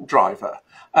racing driver.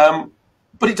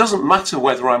 But it doesn't matter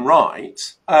whether I'm right.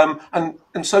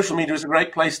 And social media is a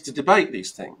great place to debate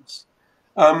these things.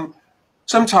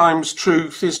 Sometimes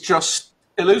truth is just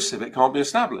elusive. It can't be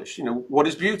established. What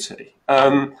is beauty?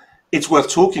 It's worth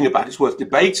talking about. It's worth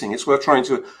debating. It's worth trying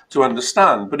to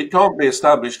understand. But it can't be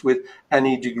established with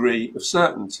any degree of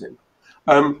certainty.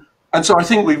 And so I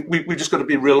think we've just got to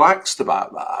be relaxed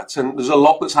about that. And there's a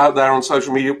lot that's out there on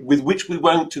social media with which we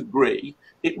won't agree.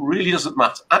 It really doesn't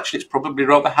matter. Actually, it's probably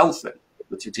rather healthy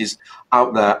that it is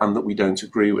out there and that we don't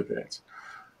agree with it.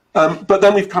 But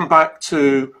then we've come back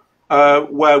to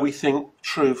where we think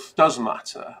truth does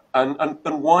matter. And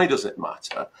why does it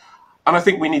matter? And I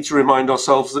think we need to remind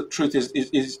ourselves that truth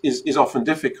is often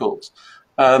difficult.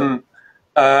 Lord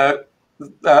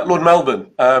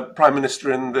Melbourne, Prime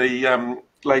Minister in the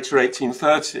later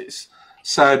 1830s,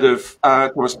 said of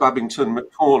Thomas Babington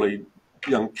Macaulay,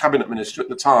 young cabinet minister at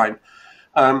the time,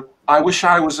 I wish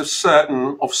I was as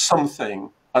certain of something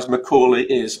as Macaulay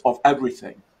is of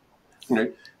everything. You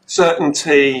know,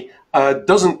 certainty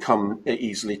doesn't come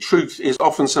easily. Truth is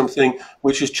often something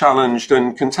which is challenged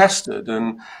and contested.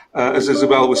 And as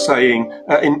Isabel was saying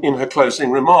in her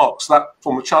closing remarks, that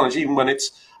form of challenge, even when it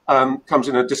comes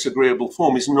in a disagreeable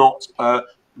form, is not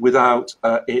without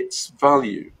its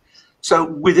value. So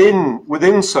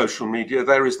within social media,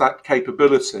 there is that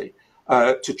capability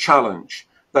to challenge.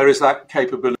 There is that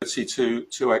capability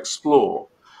to explore.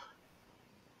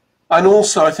 And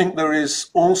also, I think there is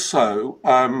also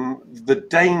the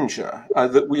danger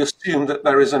that we assume that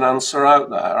there is an answer out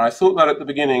there. I thought that at the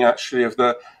beginning, actually, of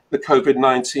the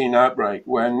COVID-19 outbreak,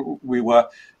 when we were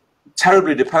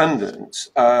terribly dependent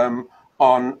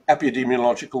on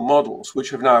epidemiological models, which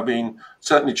have now been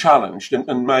certainly challenged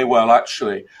and may well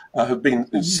actually have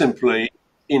been simply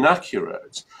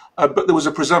inaccurate. But there was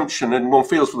a presumption, and one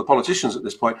feels for the politicians at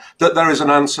this point, that there is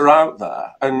an answer out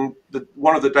there. And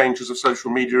one of the dangers of social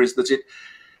media is that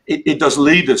it does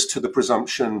lead us to the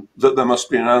presumption that there must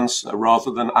be an answer,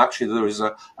 rather than actually there is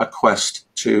a quest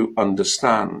to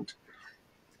understand.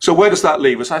 So where does that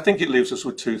leave us? I think it leaves us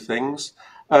with two things.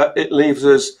 It leaves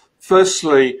us,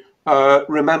 firstly,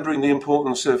 remembering the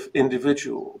importance of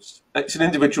individuals. It's an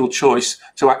individual choice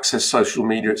to access social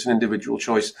media. It's an individual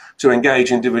choice to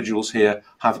engage. Individuals here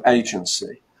have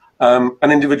agency.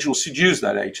 And individuals should use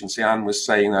that agency. Anne was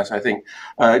saying that, I think,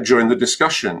 during the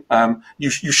discussion.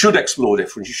 You should explore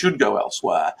difference. You should go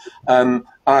elsewhere. And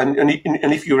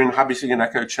if you're inhabiting an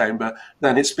echo chamber,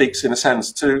 then it speaks, in a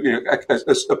sense, to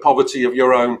a poverty of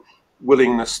your own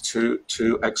willingness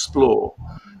to explore.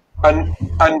 And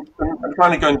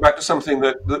finally, going back to something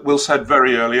that Will said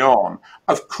very early on,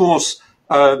 of course,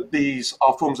 these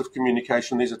are forms of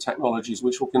communication. These are technologies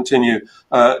which will continue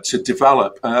to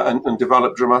develop and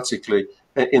develop dramatically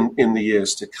in the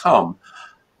years to come.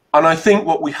 And I think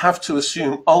what we have to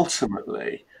assume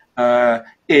ultimately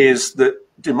is that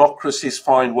democracies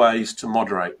find ways to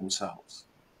moderate themselves.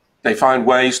 They find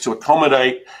ways to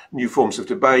accommodate new forms of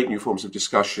debate, new forms of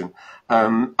discussion.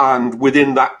 And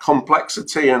within that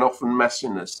complexity and often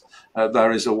messiness,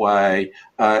 there is a way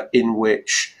in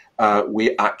which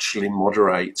we actually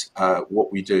moderate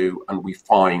what we do, and we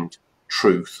find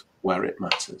truth where it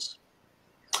matters.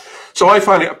 So I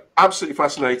find it absolutely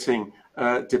fascinating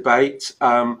debate.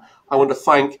 I want to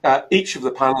thank each of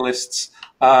the panelists.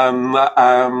 I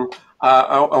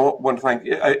want to thank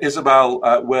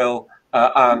Isabel, Will,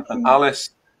 Anne and Alice.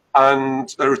 And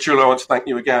Rachula, I want to thank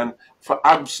you again for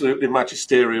absolutely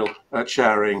magisterial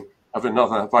chairing of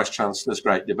another Vice-Chancellor's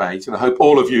Great Debate. And I hope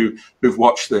all of you who've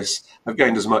watched this have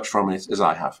gained as much from it as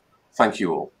I have. Thank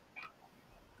you all.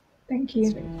 Thank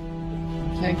you.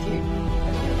 Thank you.